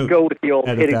 I would go with the old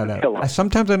Edit hitting that the out. pillow.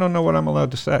 Sometimes I don't know what I'm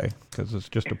allowed to say because it's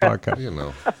just a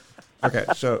podcast. Okay,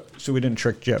 so we didn't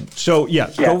trick Jim. So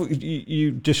go,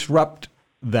 you disrupt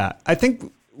that. I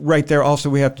think right there also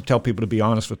we have to tell people to be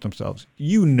honest with themselves.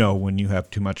 When you have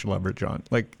too much leverage on.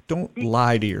 Like, don't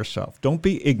lie to yourself. Don't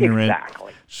be ignorant.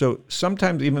 Exactly. So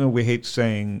sometimes, even though we hate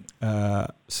saying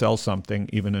sell something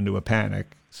even into a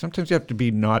panic, sometimes you have to be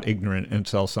not ignorant and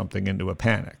sell something into a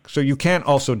panic. So you can't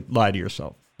also lie to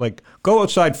yourself. Like, go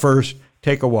outside first,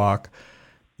 take a walk,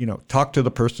 talk to the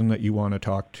person that you want to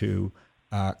talk to.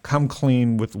 Come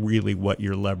clean with really what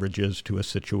your leverage is to a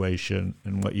situation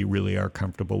and what you really are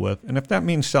comfortable with. And if that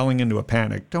means selling into a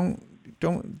panic,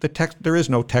 there is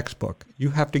no textbook. You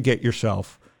have to get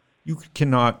yourself, you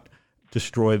cannot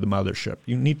destroy the mothership.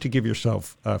 You need to give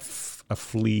yourself a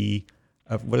flee,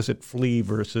 flee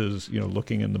versus,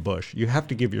 looking in the bush. You have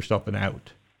to give yourself an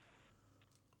out.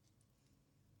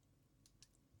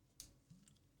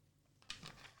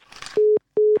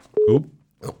 Oop.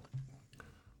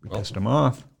 We pissed him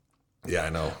off. Yeah, I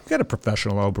know. We got a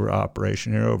professional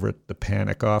operation here over at the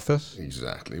panic office.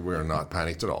 Exactly. We're not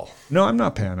panicked at all. No, I'm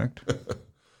not panicked.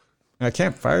 I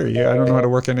can't fire you. I don't know how to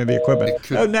work any of the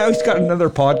equipment. Oh, now he's got another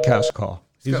podcast call.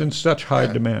 He's in such high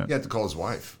demand. He had to call his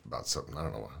wife about something. I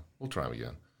don't know. We'll try him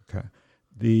again. Okay.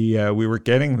 We were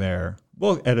getting there.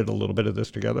 We'll edit a little bit of this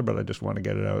together, but I just want to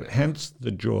get it out. Hence the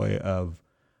joy of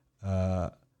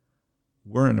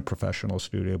we're in a professional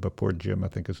studio, but poor Jim, I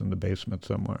think, is in the basement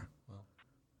somewhere.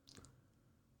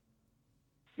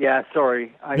 Yeah,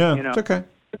 sorry. It's okay.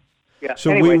 Yeah.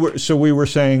 So anyway, we were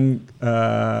saying,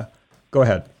 go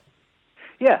ahead.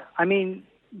 Yeah,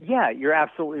 you're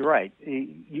absolutely right.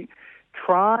 You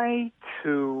try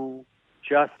to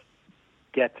just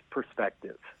get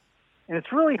perspective. And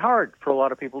it's really hard for a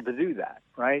lot of people to do that,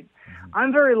 right? Mm-hmm.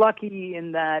 I'm very lucky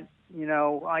in that,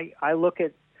 I look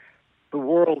at the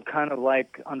world kind of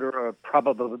like under a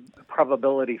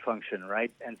probability function, right?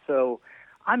 And so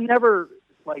I'm never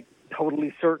like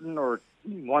totally certain or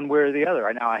one way or the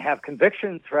other. Now I have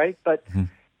convictions, right? But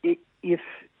if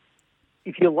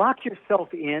you lock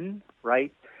yourself in,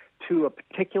 right, to a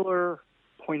particular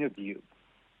point of view,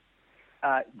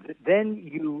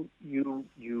 then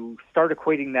you start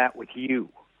equating that with you,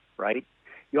 right?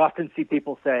 You often see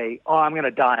people say, "Oh, I'm going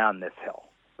to die on this hill,"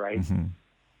 right? Mm-hmm.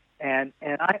 And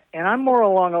I'm more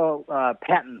along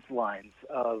Patton's lines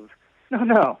of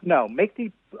no, make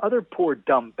the other poor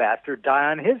dumb bastard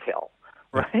die on his hill,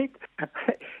 right?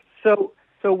 So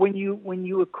when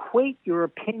you equate your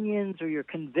opinions or your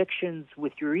convictions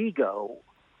with your ego,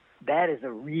 that is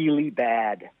a really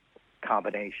bad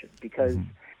combination because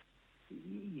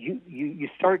you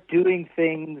start doing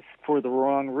things for the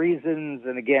wrong reasons,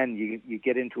 and again you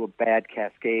get into a bad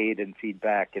cascade and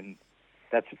feedback, and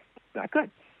that's not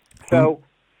good. So,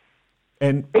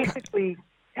 and basically,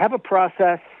 have a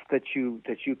process that you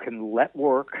can let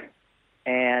work,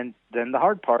 and then the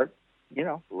hard part,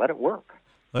 let it work.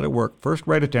 Let it work. First,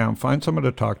 write it down. Find someone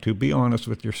to talk to. Be honest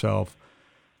with yourself.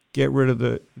 Get rid of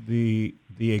the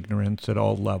ignorance at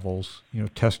all levels.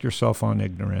 Test yourself on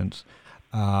ignorance,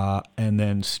 and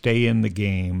then stay in the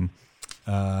game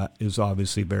is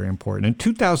obviously very important. In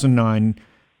 2009,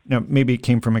 Now, maybe it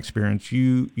came from experience.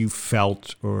 You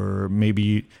felt, or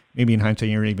maybe in hindsight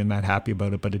you weren't even that happy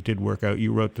about it, but it did work out.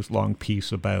 You wrote this long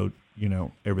piece about,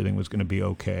 everything was going to be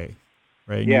okay,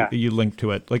 right? Yeah. You linked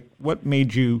to it. Like, what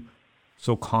made you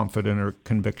so confident or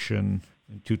conviction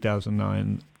in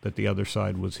 2009 that the other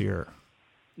side was here?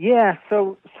 Yeah.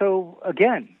 So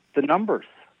again, the numbers,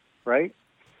 right?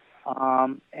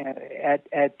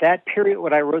 At that period,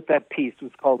 when I wrote that piece,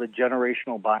 was called a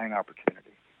generational buying opportunity.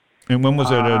 And when was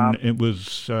it? And it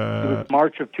was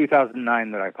March of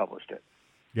 2009 that I published it.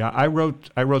 Yeah, I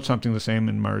wrote something the same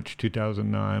in March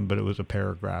 2009, but it was a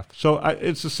paragraph. So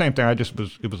it's the same thing.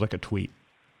 It was like a tweet.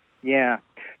 Yeah.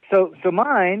 So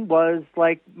mine was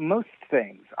like most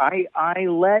things. I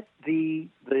let the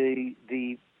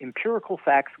empirical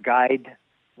facts guide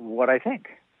what I think.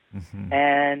 Mm-hmm.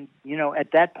 And,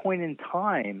 at that point in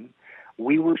time,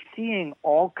 we were seeing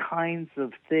all kinds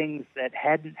of things that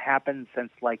hadn't happened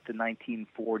since like the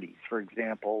 1940s. For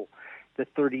example, the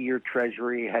 30-year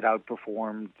Treasury had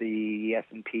outperformed the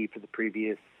S&P for the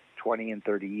previous 20 and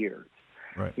 30 years.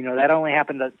 Right. That only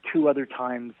happened 2 other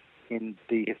times in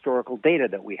the historical data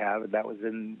that we have. And that was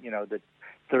in, the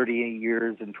 30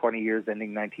 years and 20 years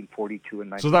ending 1942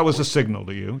 and 1940. So that was a signal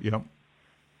to you, yeah.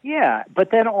 Yeah,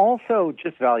 but then also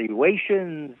just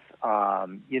valuations,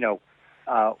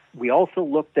 we also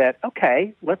looked at,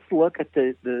 okay, let's look at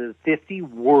the 50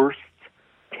 worst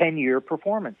 10-year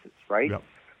performances, right? Yep.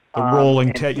 The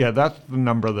rolling 10, that's the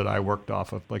number that I worked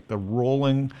off of, like the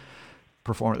rolling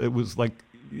performance. It was like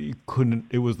you couldn't,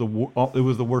 it was the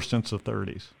worst since the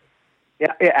 30s.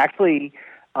 Yeah, actually,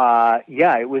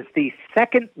 it was the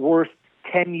second worst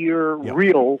 10-year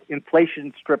real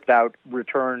inflation stripped out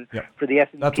return for the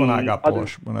S&P. That's when I got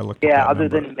bullish, when I looked at that other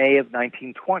number. than May of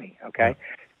 1920, okay? Yeah.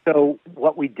 So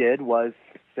what we did was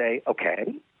say, okay,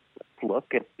 let's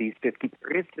look at these 50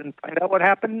 periods and find out what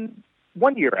happened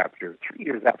 1 year after, 3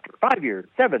 years after, 5 years,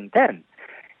 7, 10.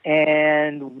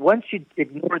 And once you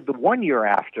ignored the 1 year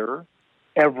after,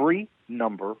 every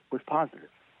number was positive.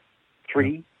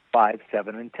 3, 5,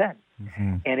 7, and 10.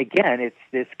 Mm-hmm. And again, it's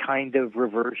this kind of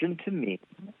reversion to mean,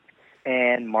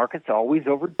 and markets always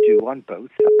overdue on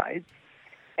both sides.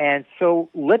 And so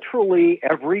literally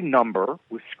every number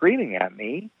was screaming at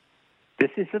me,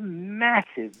 this is a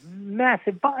massive,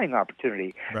 massive buying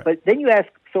opportunity. Right. But then you ask,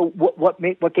 so what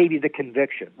gave you the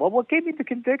conviction? Well, what gave me the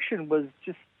conviction was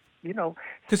just,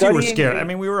 because you were scared. I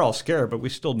mean, we were all scared, but we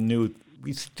still knew.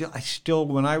 I still,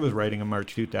 when I was writing in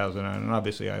March 2009, and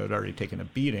obviously I had already taken a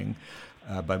beating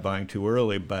by buying too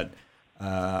early, but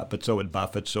so had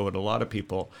Buffett, so had a lot of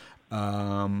people.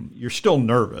 You're still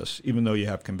nervous, even though you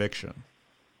have conviction.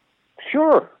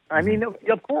 Sure. I mean,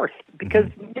 of course, because,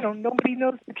 nobody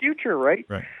knows the future, right?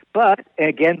 Right. But,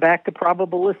 again, back to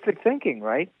probabilistic thinking,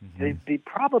 right? Mm-hmm. The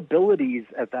probabilities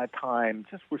at that time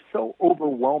just were so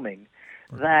overwhelming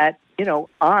that,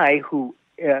 I, who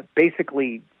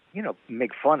basically,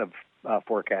 make fun of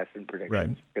forecasts and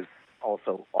predictions, because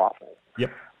also awful,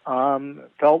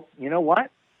 felt,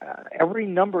 what? Every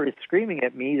number is screaming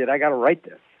at me that I got to write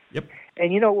this. Yep.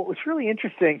 And, what was really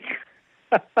interesting...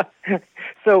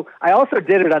 So I also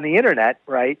did it on the internet,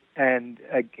 right? And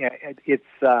it's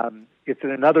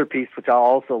in another piece which I'll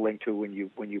also link to when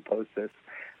you post this.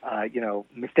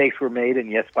 Mistakes were made, and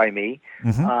yes, by me.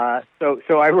 Mm-hmm.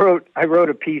 So I wrote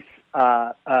a piece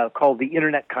called "The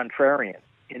Internet Contrarian"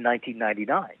 in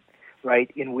 1999, right?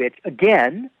 In which,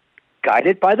 again,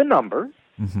 guided by the numbers,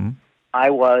 mm-hmm.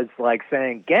 I was like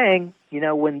saying, "Gang,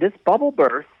 when this bubble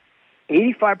bursts,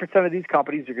 85% of these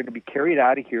companies are going to be carried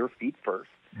out of here feet first.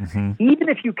 Mm-hmm. Even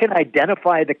if you can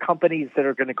identify the companies that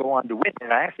are going to go on to win,"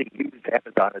 and I actually used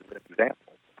Amazon as an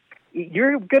example,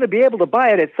 "you're going to be able to buy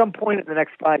it at some point in the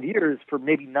next 5 years for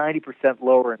maybe 90%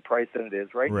 lower in price than it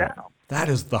is right now." That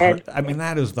is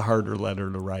that is the harder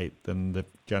letter to write than the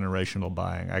generational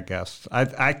buying, I guess.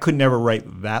 I could never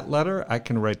write that letter. I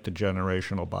can write the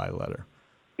generational buy letter.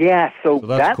 Yeah, so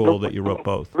that's cool that you wrote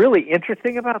both. Really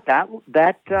interesting about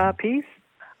that piece,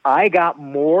 I got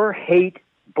more hate,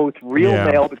 both real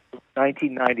mail between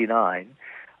 1999,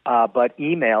 but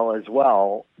email as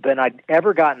well, than I'd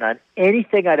ever gotten on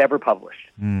anything I'd ever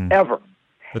published, ever.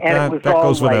 But and that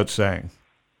goes without saying.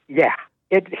 Yeah,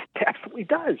 it absolutely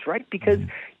does, right? Because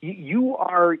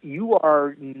you're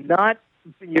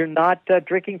not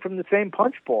drinking from the same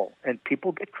punch bowl, and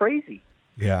people get crazy.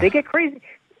 Yeah, they get crazy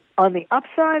on the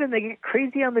upside, and they get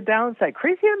crazy on the downside.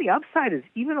 Crazy on the upside is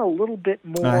even a little bit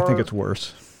more... I think it's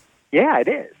worse. Yeah, it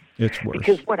is. It's worse.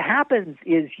 Because what happens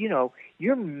is,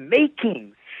 you're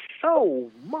making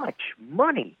so much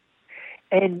money,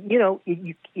 And,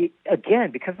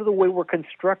 again, because of the way we're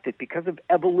constructed, because of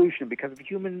evolution, because of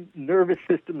human nervous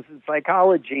systems and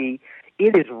psychology,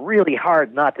 it is really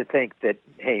hard not to think that,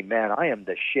 hey, man, I am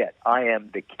the shit. I am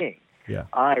the king. Yeah.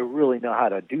 I really know how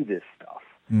to do this stuff.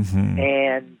 Mm-hmm.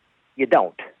 And you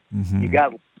don't. Mm-hmm.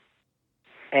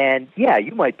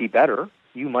 You might be better.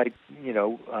 You might,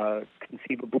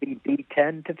 conceivably be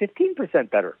 10 to 15%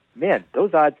 better. Man,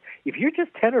 those odds, if you're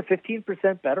just 10 or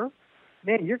 15% better,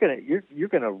 man, you're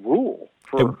gonna rule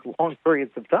for long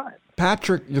periods of time.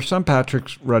 Patrick, your son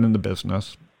Patrick's running the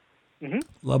business. Mm-hmm.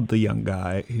 Love the young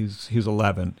guy. He's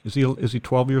 11. Is he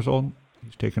 12 years old?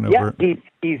 He's taken over. Yeah,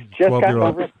 he's just gotten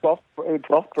over his 12th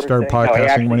birthday. Started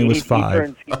podcasting when he was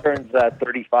 5. He turns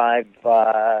 35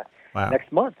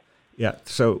 next month. Yeah.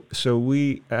 So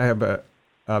I have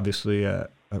obviously a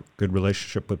good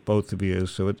relationship with both of you.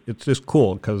 So it's just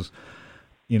cool because,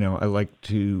 I like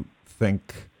to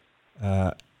think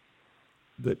that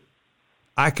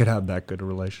I could have that good a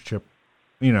relationship,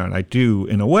 and I do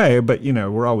in a way, but,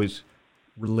 we're always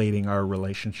relating our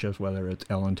relationships, whether it's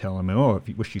Ellen telling me, oh, if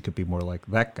you wish you could be more like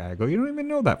that guy. I go, you don't even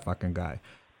know that fucking guy.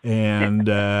 And,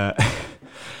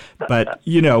 but,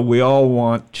 we all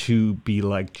want to be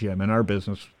like Jim. In our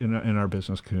business, in our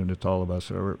business community, it's all of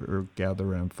us are gather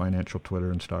around financial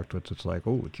Twitter and StockTwits. It's like,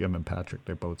 oh, Jim and Patrick,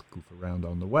 they both goof around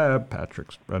on the web.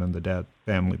 Patrick's running the dad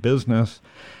family business.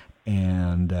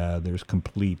 And there's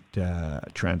complete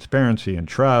transparency and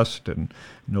trust, and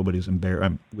nobody's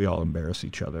embarrassed. We all embarrass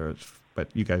each other. But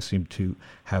you guys seem to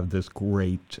have this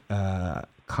great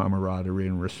camaraderie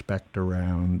and respect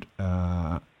around,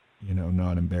 not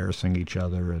embarrassing each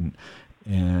other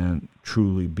and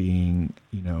truly being,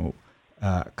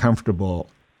 comfortable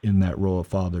in that role of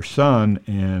father-son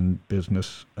and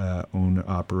business owner,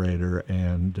 operator,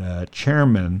 and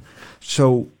chairman.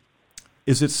 So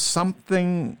is there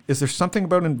something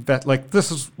about like, this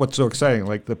is what's so exciting.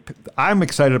 Like I'm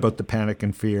excited about the Panic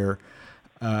and Fear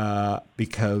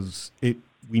because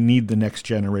we need the next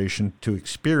generation to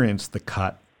experience the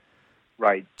cut,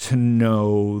 right? To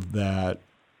know that,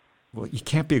 well, you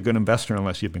can't be a good investor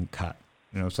unless you've been cut.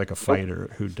 It's like a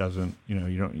fighter who doesn't,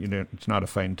 it's not a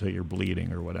fight until you're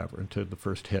bleeding or whatever, until the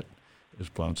first hit is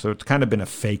blown. So it's kind of been a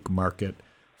fake market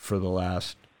for the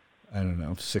last,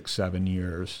 6-7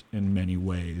 years in many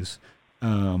ways.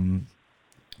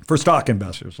 For stock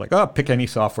investors, like, pick any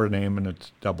software name and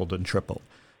it's doubled and tripled.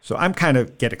 So I'm kind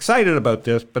of get excited about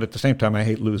this, but at the same time, I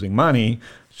hate losing money.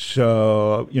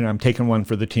 So, I'm taking one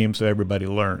for the team so everybody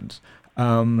learns.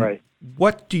 Right.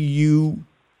 What do you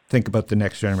think about the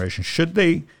next generation? Should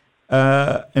they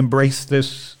embrace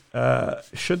this?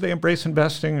 Should they embrace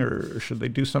investing, or should they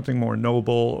do something more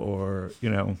noble? Or,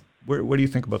 what do you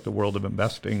think about the world of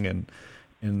investing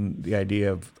and the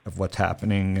idea of what's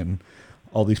happening and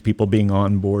all these people being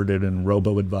onboarded and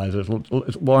robo-advisors?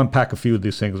 We'll unpack a few of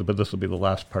these things, but this will be the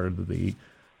last part of the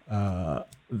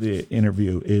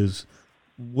interview. Is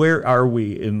where are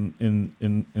we in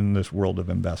this world of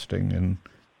investing, and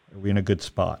are we in a good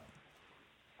spot?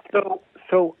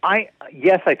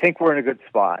 Yes, I think we're in a good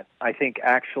spot. I think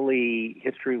actually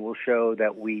history will show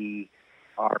that we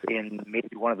are in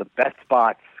maybe one of the best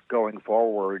spots going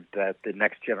forward that the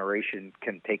next generation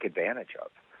can take advantage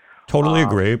of. Totally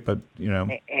agree, but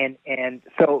and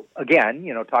so again,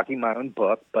 talking my own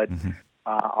book, but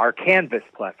our Canvas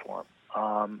platform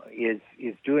is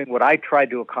doing what I tried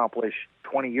to accomplish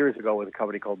 20 years ago with a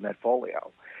company called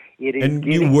Netfolio.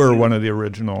 You were one of the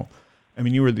original.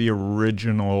 You were the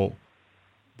original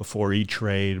before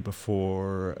E-Trade,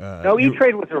 before... no,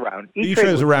 E-Trade was around.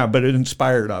 E-Trade was around, but it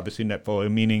inspired, obviously, Netfolio,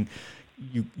 meaning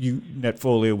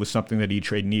Netfolio was something that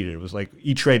E-Trade needed. It was like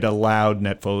E-Trade allowed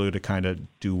Netfolio to kind of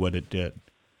do what it did.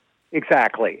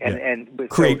 Exactly. And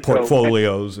create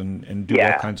portfolios and do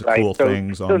all kinds of cool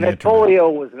things on the internet. So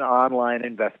Netfolio was an online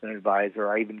investment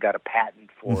advisor. I even got a patent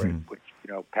for it, which,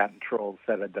 patent trolls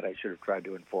said that I should have tried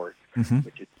to enforce,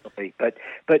 which is silly. But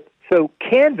so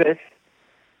Canvas,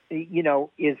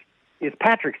 is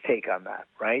Patrick's take on that,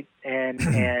 right?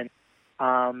 And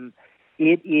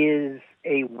it is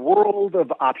a world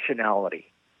of optionality.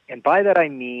 And by that I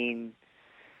mean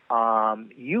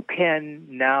you can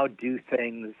now do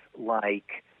things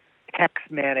like tax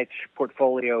manage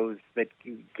portfolios that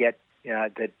you get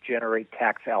that generate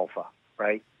tax alpha,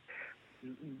 right?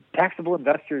 Taxable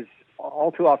investors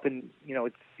all too often,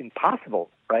 it's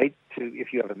impossible, right,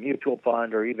 if you have a mutual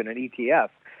fund or even an ETF,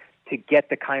 to get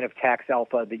the kind of tax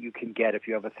alpha that you can get if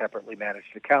you have a separately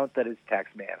managed account that is tax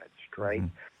managed, right?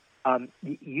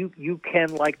 You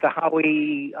can, like the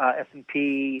Howey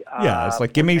S&P. It's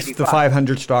like, give me the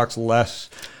 500 stocks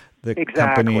less the Exactly.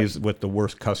 companies with the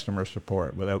worst customer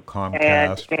support without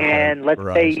Comcast. And let's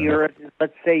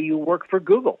Verizon. say you work for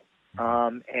Google,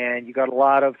 and you got a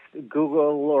lot of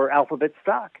Google or Alphabet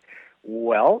stock.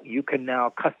 Well, you can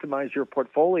now customize your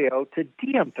portfolio to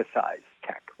de-emphasize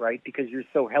tech, right? Because you're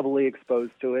so heavily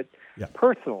exposed to it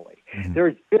personally.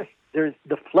 There's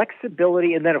the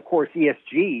flexibility, and then of course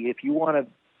ESG. If you want to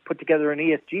put together an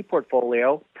ESG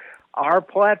portfolio, our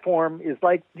platform is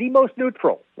like the most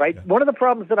neutral, right? Yeah. One of the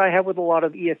problems that I have with a lot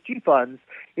of ESG funds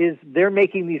is they're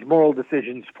making these moral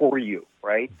decisions for you,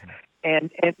 right?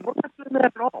 And we're not doing that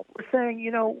at all. We're saying,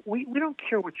 we don't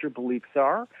care what your beliefs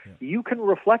are. Yeah. You can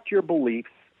reflect your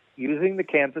beliefs using the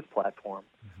Canvas platform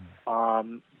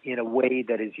in a way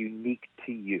that is unique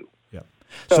to you. Yeah.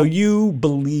 So you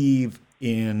believe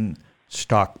in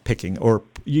stock picking, or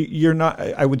you're not,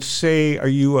 I would say, are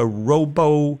you a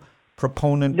robo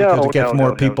proponent because it gets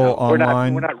more people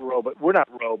online? We're not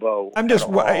robo. I'm just,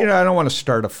 I don't want to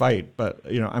start a fight, but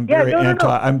I'm very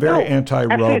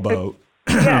anti-robo.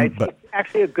 It's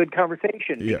actually a good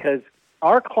conversation because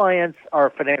our clients are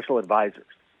financial advisors,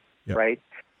 right?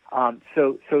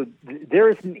 So there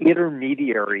is an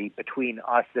intermediary between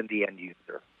us and the end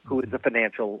user, who is a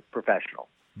financial professional,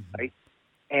 right?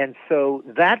 And so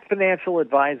that financial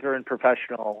advisor and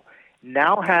professional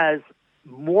now has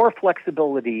more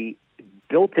flexibility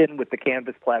built in with the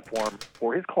Canvas platform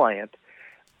for his client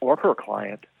or her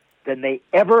client than they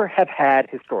ever have had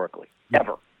historically,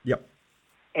 ever. Yep.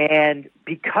 And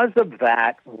because of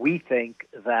that, we think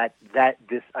that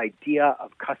this idea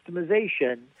of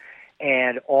customization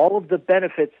and all of the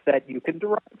benefits that you can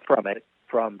derive from it,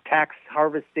 from tax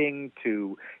harvesting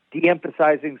to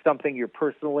de-emphasizing something you're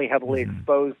personally heavily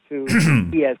exposed to,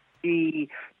 ESG,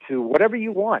 to whatever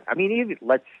you want. I mean, even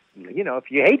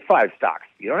if you hate 5 stocks,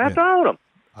 you don't have to own them.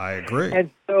 I agree. And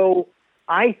so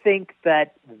I think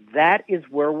that is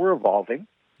where we're evolving.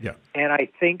 Yeah. And I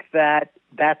think that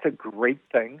that's a great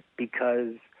thing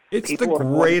because it's the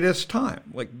greatest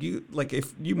time.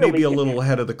 If you may be a little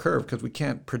ahead of the curve because we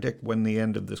can't predict when the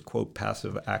end of this quote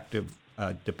passive active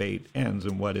debate ends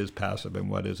and what is passive and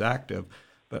what is active.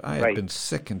 But I have been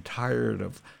sick and tired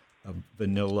of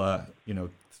vanilla,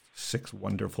 6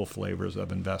 wonderful flavors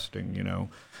of investing,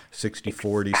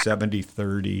 60-40,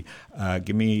 70-30.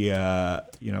 Give me,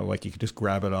 you could just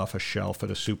grab it off a shelf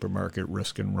at a supermarket,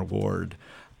 risk and reward.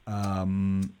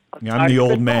 I'm the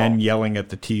old man yelling at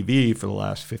the TV for the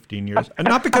last 15 years. And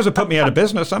not because it put me out of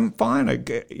business. I'm fine.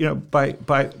 By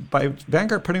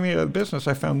Vanguard putting me out of business,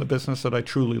 I found the business that I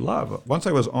truly love. Once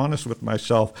I was honest with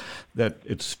myself that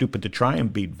it's stupid to try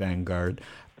and beat Vanguard,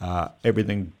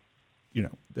 everything,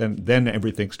 then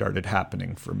everything started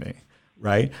happening for me,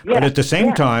 right? Yeah, but at the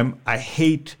same time, I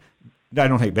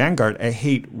don't hate Vanguard. I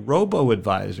hate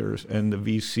robo-advisors and the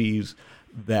VCs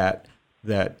that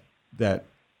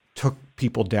took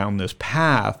people down this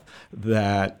path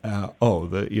that, an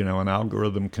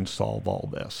algorithm can solve all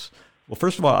this. Well,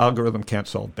 first of all, algorithm can't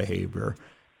solve behavior.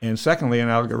 And secondly, an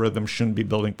algorithm shouldn't be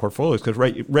building portfolios because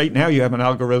right now you have an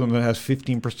algorithm that has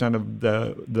 15% of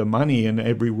the money in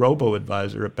every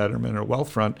robo-advisor at Betterment or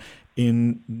Wealthfront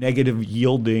in negative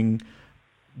yielding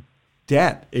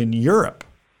debt in Europe.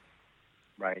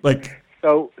 Right.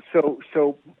 So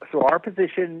our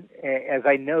position, as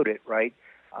I noted, right,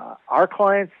 our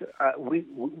clients, you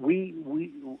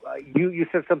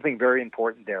said something very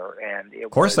important there, and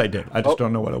of course I did. I just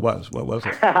don't know what it was. What was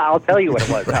it? I'll tell you what it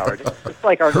was, Howard. It's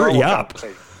like our hurry up.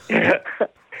 You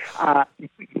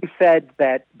said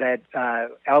that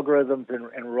algorithms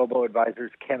and robo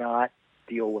advisors cannot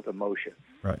deal with emotions.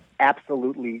 Right.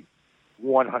 Absolutely,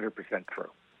 100% true.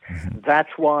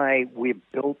 That's why we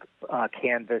built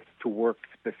Canvas to work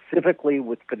specifically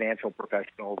with financial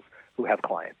professionals who have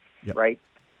clients, right?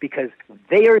 Because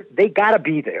they got to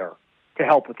be there to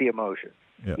help with the emotions.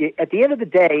 Yeah. At the end of the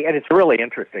day, and it's really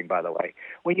interesting, by the way,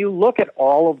 when you look at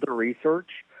all of the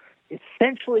research,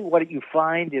 essentially what you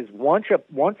find is once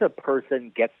a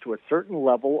person gets to a certain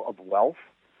level of wealth,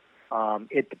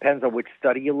 it depends on which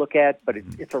study you look at, but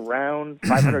it's around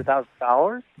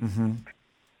 $500,000.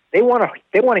 They want a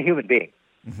human being,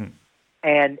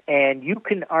 and you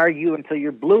can argue until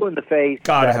you're blue in the face.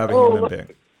 Gotta have a human being.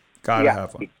 Gotta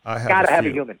have one. Gotta have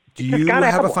a human. Do you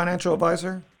have a financial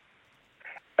advisor?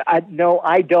 No,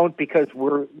 I don't, because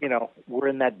we're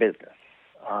in that business.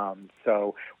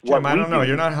 So Jim, I don't know.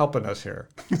 You're not helping us here.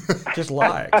 Just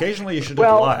lie. Occasionally, you should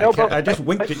just lie. No, I just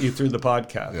winked at you through the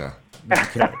podcast. Yeah.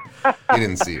 Okay. You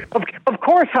didn't see it. Of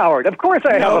course, Howard. Of course,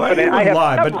 I have. I have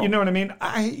lie, but you know what I mean.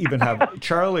 I even have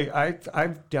Charlie.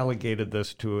 I've delegated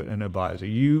this to an advisor.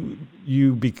 You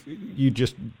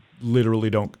just literally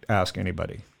don't ask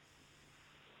anybody.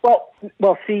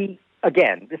 Well, see,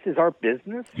 again, this is our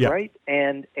business, Yeah. right?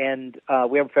 And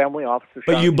we have a family office.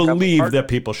 But you believe that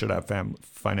people should have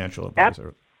financial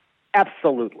advisor.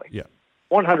 Absolutely. Yeah.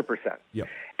 100%. Yeah.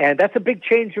 And that's a big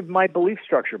change of my belief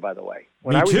structure, by the way.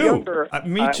 When I was too. younger,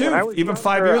 Me too. when I was Even younger,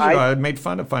 5 years ago, I made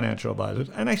fun of financial advisors,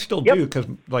 and I still Yep. do because,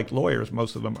 like lawyers,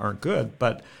 most of them aren't good.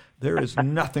 But there is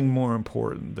nothing more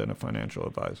important than a financial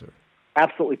advisor.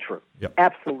 Absolutely true. Yep.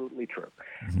 Absolutely true.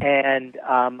 And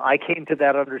I came to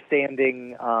that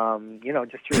understanding,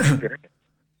 just through experience.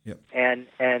 Yep. And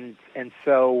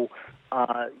so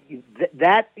the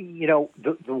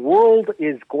world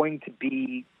is going to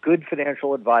be good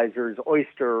financial advisors,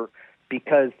 oyster,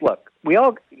 because look,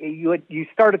 you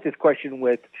started this question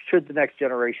with, should the next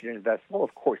generation invest? Well,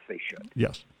 of course they should.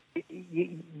 Yes.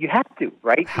 You have to,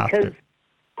 right? Have because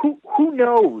to. who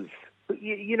knows?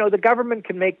 The government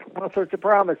can make all sorts of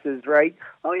promises, right?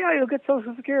 Oh yeah, you'll get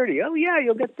Social Security. Oh yeah,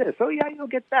 you'll get this. Oh yeah, you'll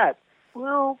get that.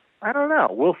 Well, I don't know.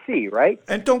 We'll see, right?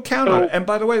 And don't count on it. And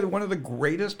by the way, one of the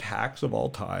greatest hacks of all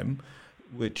time,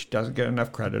 which doesn't get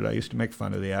enough credit, I used to make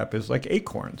fun of the app, is like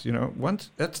Acorns.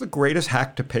 That's the greatest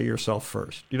hack to pay yourself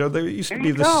first. There used to be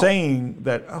the saying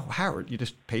that, oh, Howard, you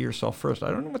just pay yourself first.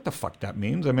 I don't know what the fuck that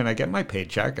means. I mean, I get my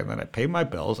paycheck, and then I pay my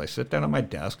bills. I sit down at my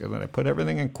desk, and then I put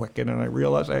everything in Quicken, and I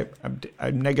realize I'm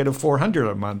negative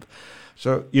 $400 a month.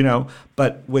 So,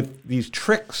 but with these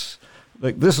tricks,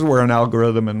 like this is where an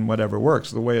algorithm and whatever works.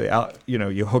 The way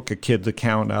you hook a kid's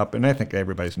account up, and I think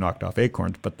everybody's knocked off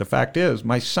Acorns. But the fact is,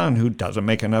 my son, who doesn't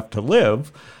make enough to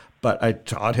live, but I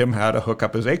taught him how to hook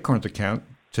up his Acorns account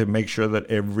to make sure that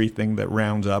everything that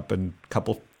rounds up and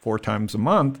 4 times a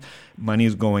month, money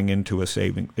is going into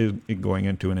going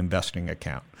into an investing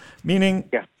account.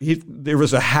 Meaning, there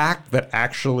was a hack that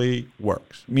actually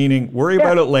works. Meaning, worry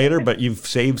about it later, but you've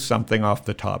saved something off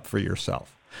the top for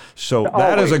yourself. So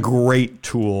that is a great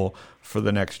tool for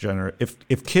the next generation.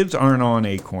 If kids aren't on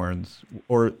Acorns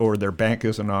or their bank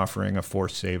isn't offering a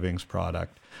forced savings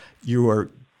product, you are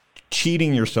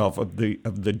cheating yourself of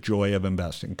the joy of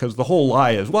investing. Because the whole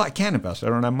lie is, well, I can't invest. I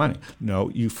don't have money. No,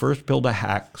 you first build a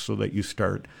hack so that you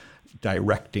start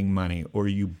directing money, or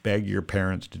you beg your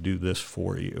parents to do this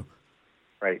for you.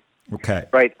 Right. Okay.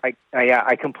 Right.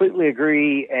 I completely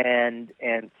agree. And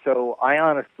so I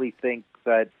honestly think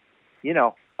that,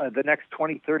 the next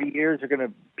 20, 30 years are going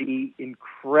to be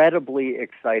incredibly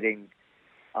exciting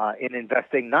in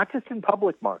investing, not just in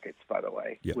public markets, by the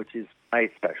way, which is my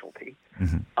specialty,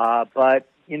 but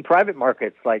in private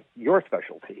markets like your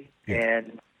specialty,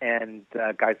 and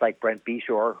guys like Brent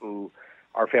Beshore, who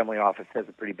our family office has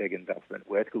a pretty big investment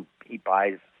with, who he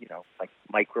buys, like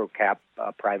micro cap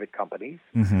private companies.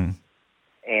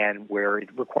 And where it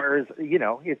requires,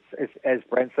 it's as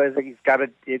Brent says,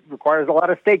 it requires a lot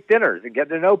of steak dinners and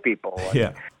getting to know people,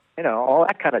 and, all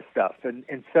that kind of stuff.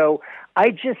 And so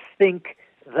I just think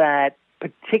that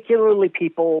particularly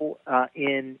people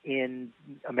in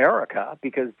America,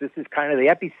 because this is kind of the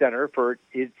epicenter for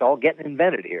it's all getting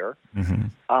invented here,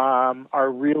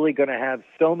 are really going to have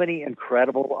so many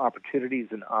incredible opportunities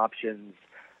and options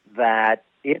that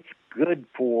it's good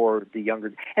for the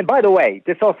younger. And by the way,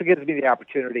 this also gives me the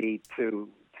opportunity to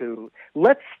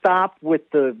let's stop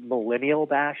with the millennial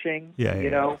bashing.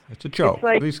 It's a joke. It's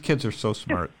like, these kids are so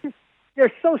smart.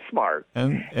 They're so smart.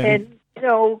 And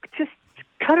just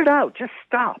cut it out. Just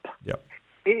stop. Yep.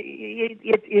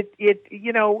 It's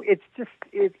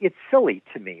silly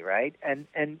to me, right? And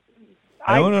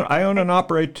I own and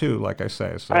operate too, like I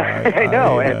say. So I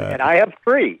know, and I have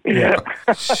 3. Yeah.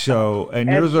 So, and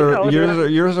yours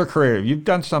are creative. You've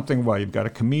done something well. You've got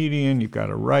a comedian, you've got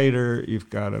a writer,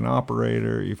 you've got an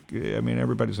operator.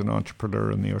 Everybody's an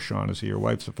entrepreneur in the O'Shaughnessy. Your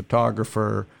wife's a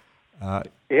photographer.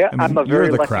 I'm a very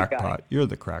lucky guy. You're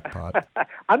the crackpot.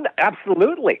 I'm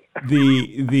absolutely.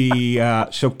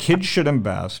 So kids should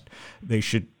invest. They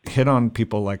should hit on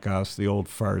people like us, the old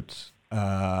farts,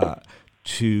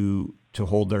 to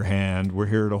hold their hand. We're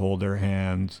here to hold their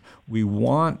hands. We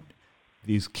want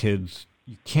these kids.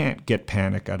 You can't get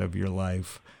panic out of your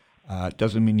life. It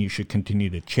doesn't mean you should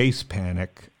continue to chase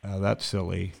panic. That's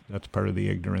silly. That's part of the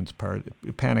ignorance part.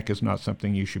 Panic is not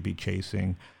something you should be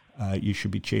chasing. You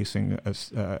should be chasing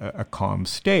a calm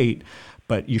state,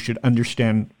 but you should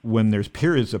understand when there's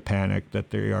periods of panic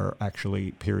that they are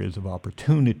actually periods of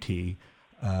opportunity,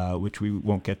 which we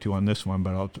won't get to on this one,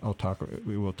 but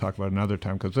we will talk about another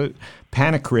time, because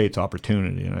panic creates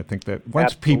opportunity. And I think that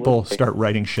once people start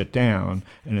writing shit down,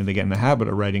 and then they get in the habit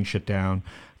of writing shit down,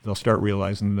 they'll start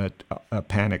realizing that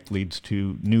panic leads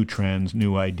to new trends,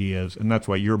 new ideas, and that's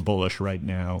why you're bullish right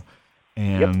now.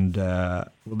 And well,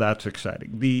 that's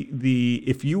exciting.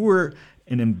 If you were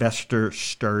an investor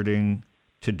starting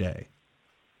today,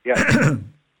 Yeah.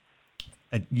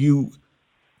 And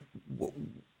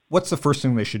what's the first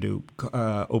thing they should do?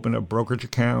 Open a brokerage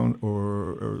account,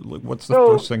 or what's the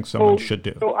first thing someone should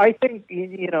do? So I think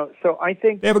I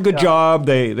think They have a good job.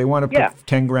 They want to put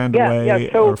 10 grand away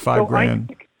or 5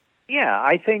 grand.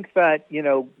 I think that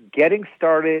getting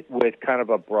started with kind of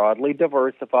a broadly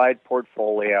diversified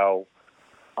portfolio.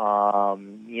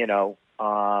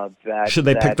 Should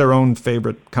they pick their own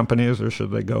favorite companies, or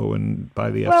should they go and buy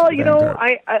the? Well, Vanguard?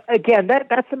 I again,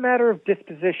 that's a matter of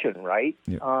disposition, right?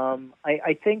 Yeah.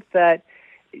 I think that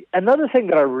another thing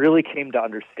that I really came to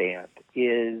understand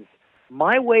is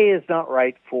my way is not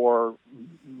right for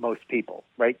most people,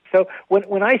 right? So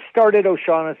when I started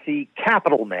O'Shaughnessy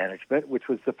Capital Management, which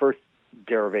was the first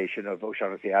derivation of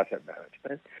O'Shaughnessy Asset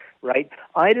Management, right?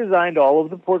 I designed all of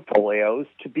the portfolios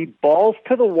to be balls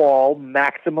to the wall,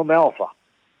 maximum alpha,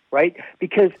 right?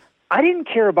 Because I didn't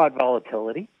care about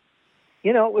volatility.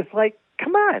 It was like,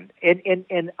 come on.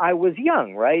 And I was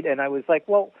young, right? And I was like,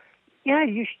 well, yeah,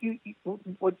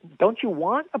 don't you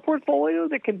want a portfolio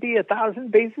that can be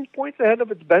 1,000 basis points ahead of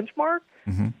its benchmark?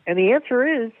 Mm-hmm. And the answer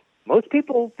is, most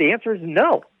people, the answer is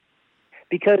no.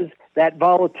 Because that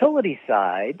volatility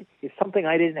side is something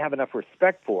I didn't have enough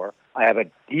respect for. I have a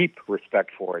deep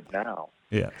respect for it now.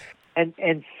 Yeah.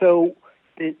 And so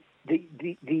the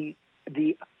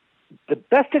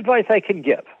best advice I can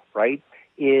give, right,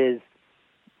 is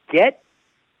get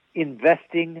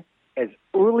investing as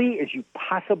early as you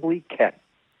possibly can.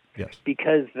 Yes.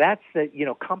 Because that's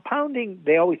compounding,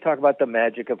 they always talk about the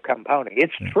magic of compounding.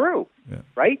 It's true,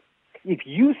 right? If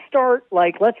you start,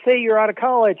 let's say you're out of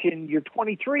college and you're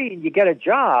 23 and you get a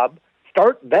job,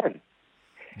 start then.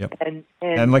 Yep.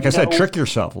 And like I said, trick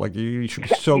yourself. Like you should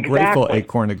be so grateful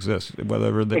Acorn exists,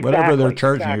 whatever they're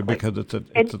charging you, because it's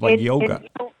like yoga.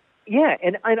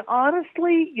 And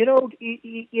honestly,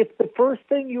 if the first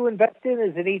thing you invest in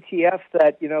is an ETF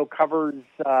that covers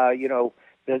the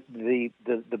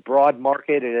broad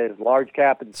market, it has large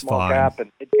cap and small cap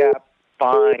and mid cap,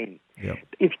 fine. Yep.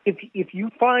 If you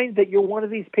find that you're one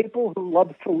of these people who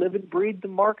loves to live and breathe the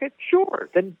market, sure,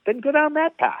 then go down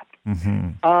that path.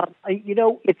 Mm-hmm.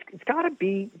 It's got to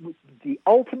be the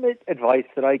ultimate advice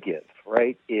that I give,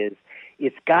 right? Is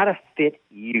it's got to fit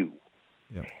you.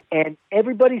 Yep. And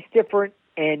everybody's different,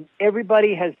 and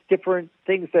everybody has different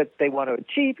things that they want to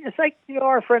achieve. It's like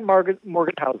our friend Morgan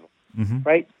Housel, mm-hmm.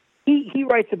 right? He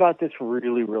writes about this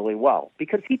really, really well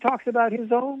because he talks about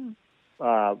his own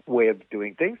way of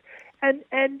doing things, and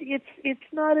it's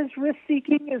not as risk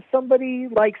seeking as somebody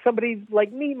like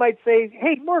me might say.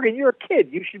 Hey, Morgan, you're a kid.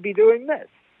 You should be doing this.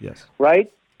 Yes.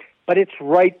 Right? But it's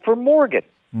right for Morgan.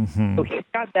 Mm-hmm. So he's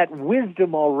got that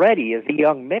wisdom already as a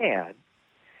young man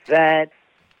that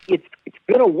it's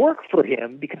going to work for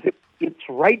him because it's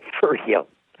right for him.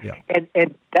 Yeah.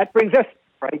 And that brings us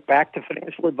right back to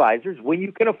financial advisors. When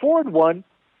you can afford one,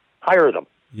 hire them.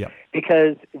 Yeah.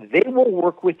 Because they will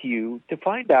work with you to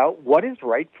find out what is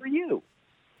right for you.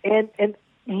 And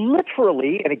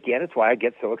literally, and again, it's why I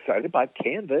get so excited about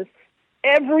Canvas,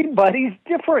 everybody's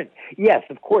different. Yes,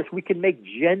 of course, we can make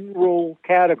general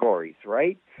categories,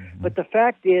 right? Mm-hmm. But the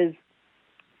fact is,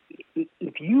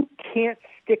 if you can't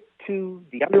stick to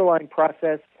the underlying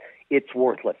process, it's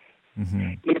worthless.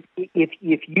 Mm-hmm.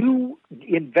 If you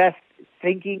invest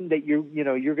thinking that you're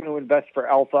going to invest for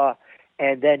alpha,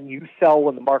 and then you sell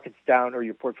when the market's down or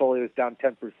your portfolio is down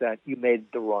 10%, you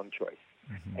made the wrong choice.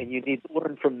 Mm-hmm. And you need to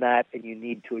learn from that, and you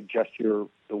need to adjust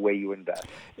the way you invest.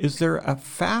 Is there a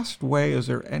fast way? Is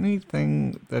there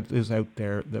anything that is out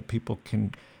there that people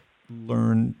can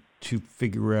learn to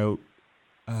figure out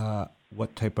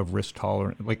what type of risk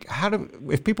tolerance? Like,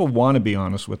 if people want to be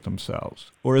honest with themselves,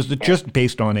 or is it just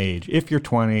based on age? If you're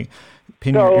 20,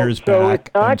 pin your ears back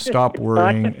and stop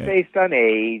worrying. It's not just based on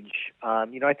age.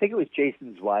 I think it was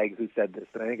Jason Zweig who said this,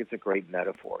 and I think it's a great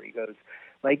metaphor. He goes,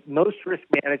 like, most risk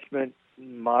management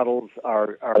models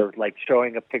are like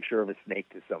showing a picture of a snake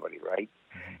to somebody, right?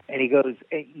 Mm-hmm. And he goes,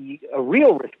 a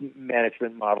real risk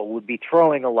management model would be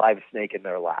throwing a live snake in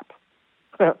their lap.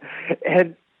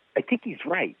 And I think he's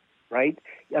right. Right?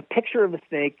 A picture of a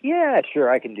snake, yeah, sure,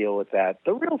 I can deal with that.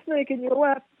 The real snake in your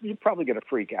lap, you're probably going to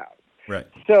freak out. Right.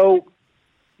 So,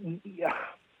 the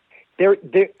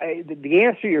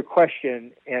answer to your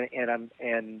question,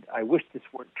 and I wish this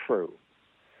weren't true,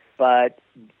 but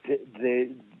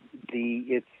it's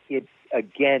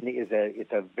again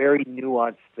it's a very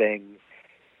nuanced thing.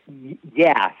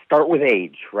 Yeah, start with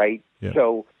age, right? Yeah.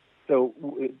 So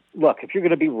look, if you're going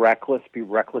to be reckless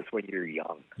when you're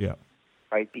young. Yeah.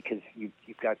 Right, because you've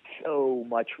got so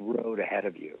much road ahead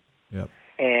of you. Yep.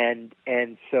 And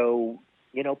so,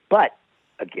 but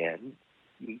again,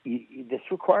 this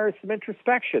requires some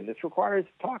introspection. This requires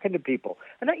talking to people.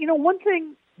 And one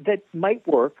thing that might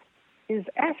work is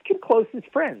ask your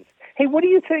closest friends. Hey, what do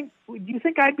you think? Do you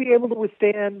think I'd be able to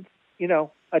withstand,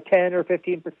 a 10 or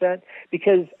 15%?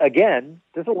 Because again,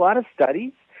 there's a lot of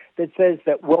studies that says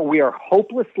that we are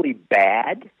hopelessly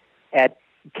bad at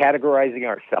categorizing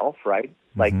ourselves, right?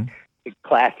 Mm-hmm. Like the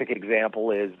classic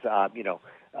example is,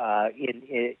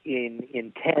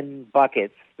 in 10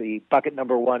 buckets, the bucket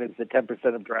number 1 is the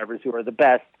 10% of drivers who are the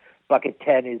best. Bucket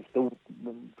 10 is the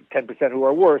 10% who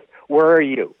are worst. Where are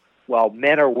you? Well,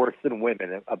 men are worse than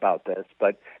women about this,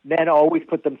 but men always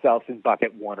put themselves in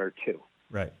bucket 1 or 2.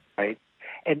 Right. Right.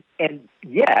 And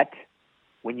yet,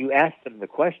 when you ask them the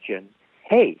question,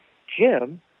 hey,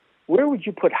 Jim, where would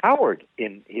you put Howard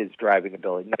in his driving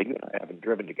ability? Now, you and I haven't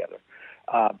driven together.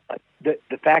 But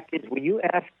the fact is, when you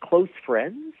ask close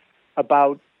friends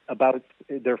about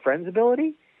their friend's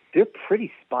ability, they're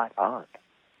pretty spot on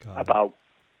about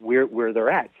where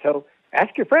they're at. So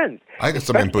ask your friends. I got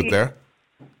some input there.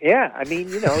 Yeah, I mean,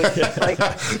 it's like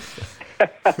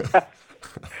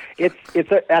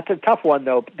that's a tough one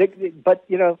though. But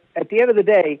at the end of the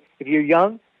day, if you're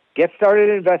young, get started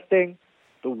investing.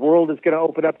 The world is going to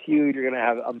open up to you. You're going to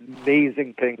have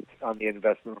amazing things on the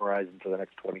investment horizon for the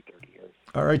next 20, 30 years.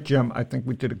 All right, Jim, I think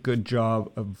we did a good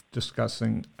job of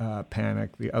discussing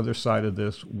panic. The other side of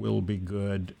this will be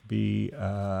good.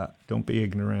 Don't be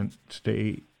ignorant.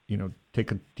 Stay,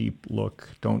 take a deep look.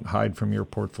 Don't hide from your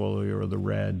portfolio or the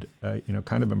red.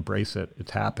 Kind of embrace it.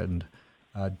 It's happened.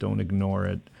 Don't ignore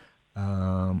it.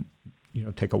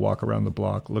 Take a walk around the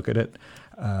block. Look at it.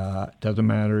 Doesn't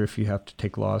matter if you have to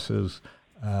take losses.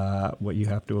 What you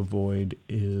have to avoid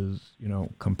is,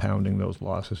 compounding those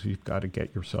losses. You've got to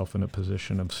get yourself in a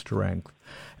position of strength.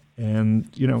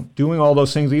 And, doing all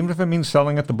those things, even if it means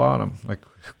selling at the bottom, like,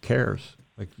 who cares?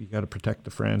 Like, you got to protect the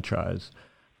franchise,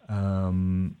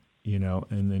 and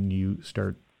then you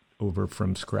start over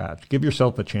from scratch. Give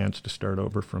yourself a chance to start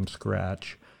over from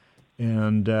scratch.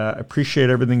 And appreciate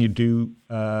everything you do,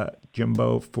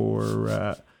 Jimbo, for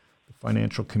the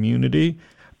financial community.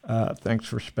 Thanks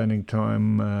for spending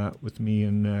time with me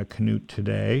and Canute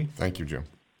today. Thank you, Jim.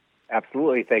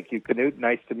 Absolutely. Thank you, Canute.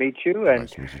 Nice to meet you. And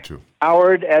nice to meet you, too.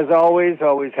 Howard, as always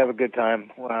have a good time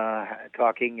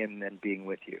talking and being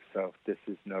with you. So this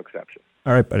is no exception.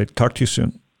 All right, buddy. Talk to you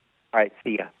soon. All right.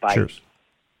 See ya. Bye. Cheers.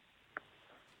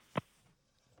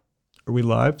 Are we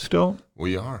live still?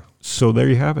 We are. So there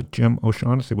you have it. Jim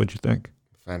O'Shaughnessy. What'd you think?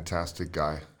 Fantastic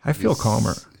guy. I feel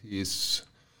calmer.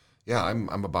 I'm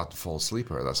about to fall asleep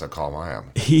here. That's how calm I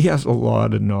am. He has a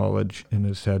lot of knowledge in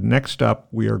his head. Next up,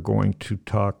 we are going to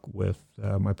talk with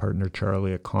my partner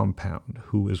Charlie at Compound,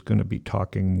 who is going to be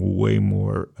talking way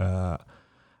more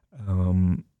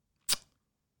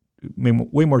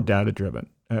data-driven.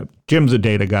 Jim's a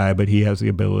data guy, but he has the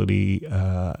ability,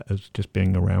 as just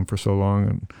being around for so long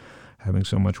and having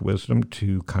so much wisdom,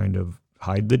 to kind of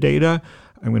hide the data.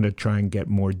 I'm going to try and get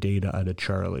more data out of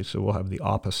Charlie. So we'll have the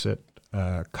opposite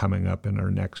coming up in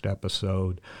our next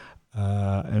episode.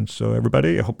 And so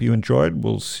everybody, I hope you enjoyed.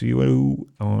 We'll see you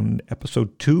on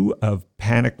episode 2 of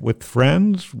Panic with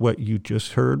Friends. What you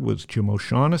just heard was Jim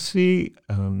O'Shaughnessy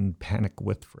on Panic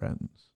with Friends.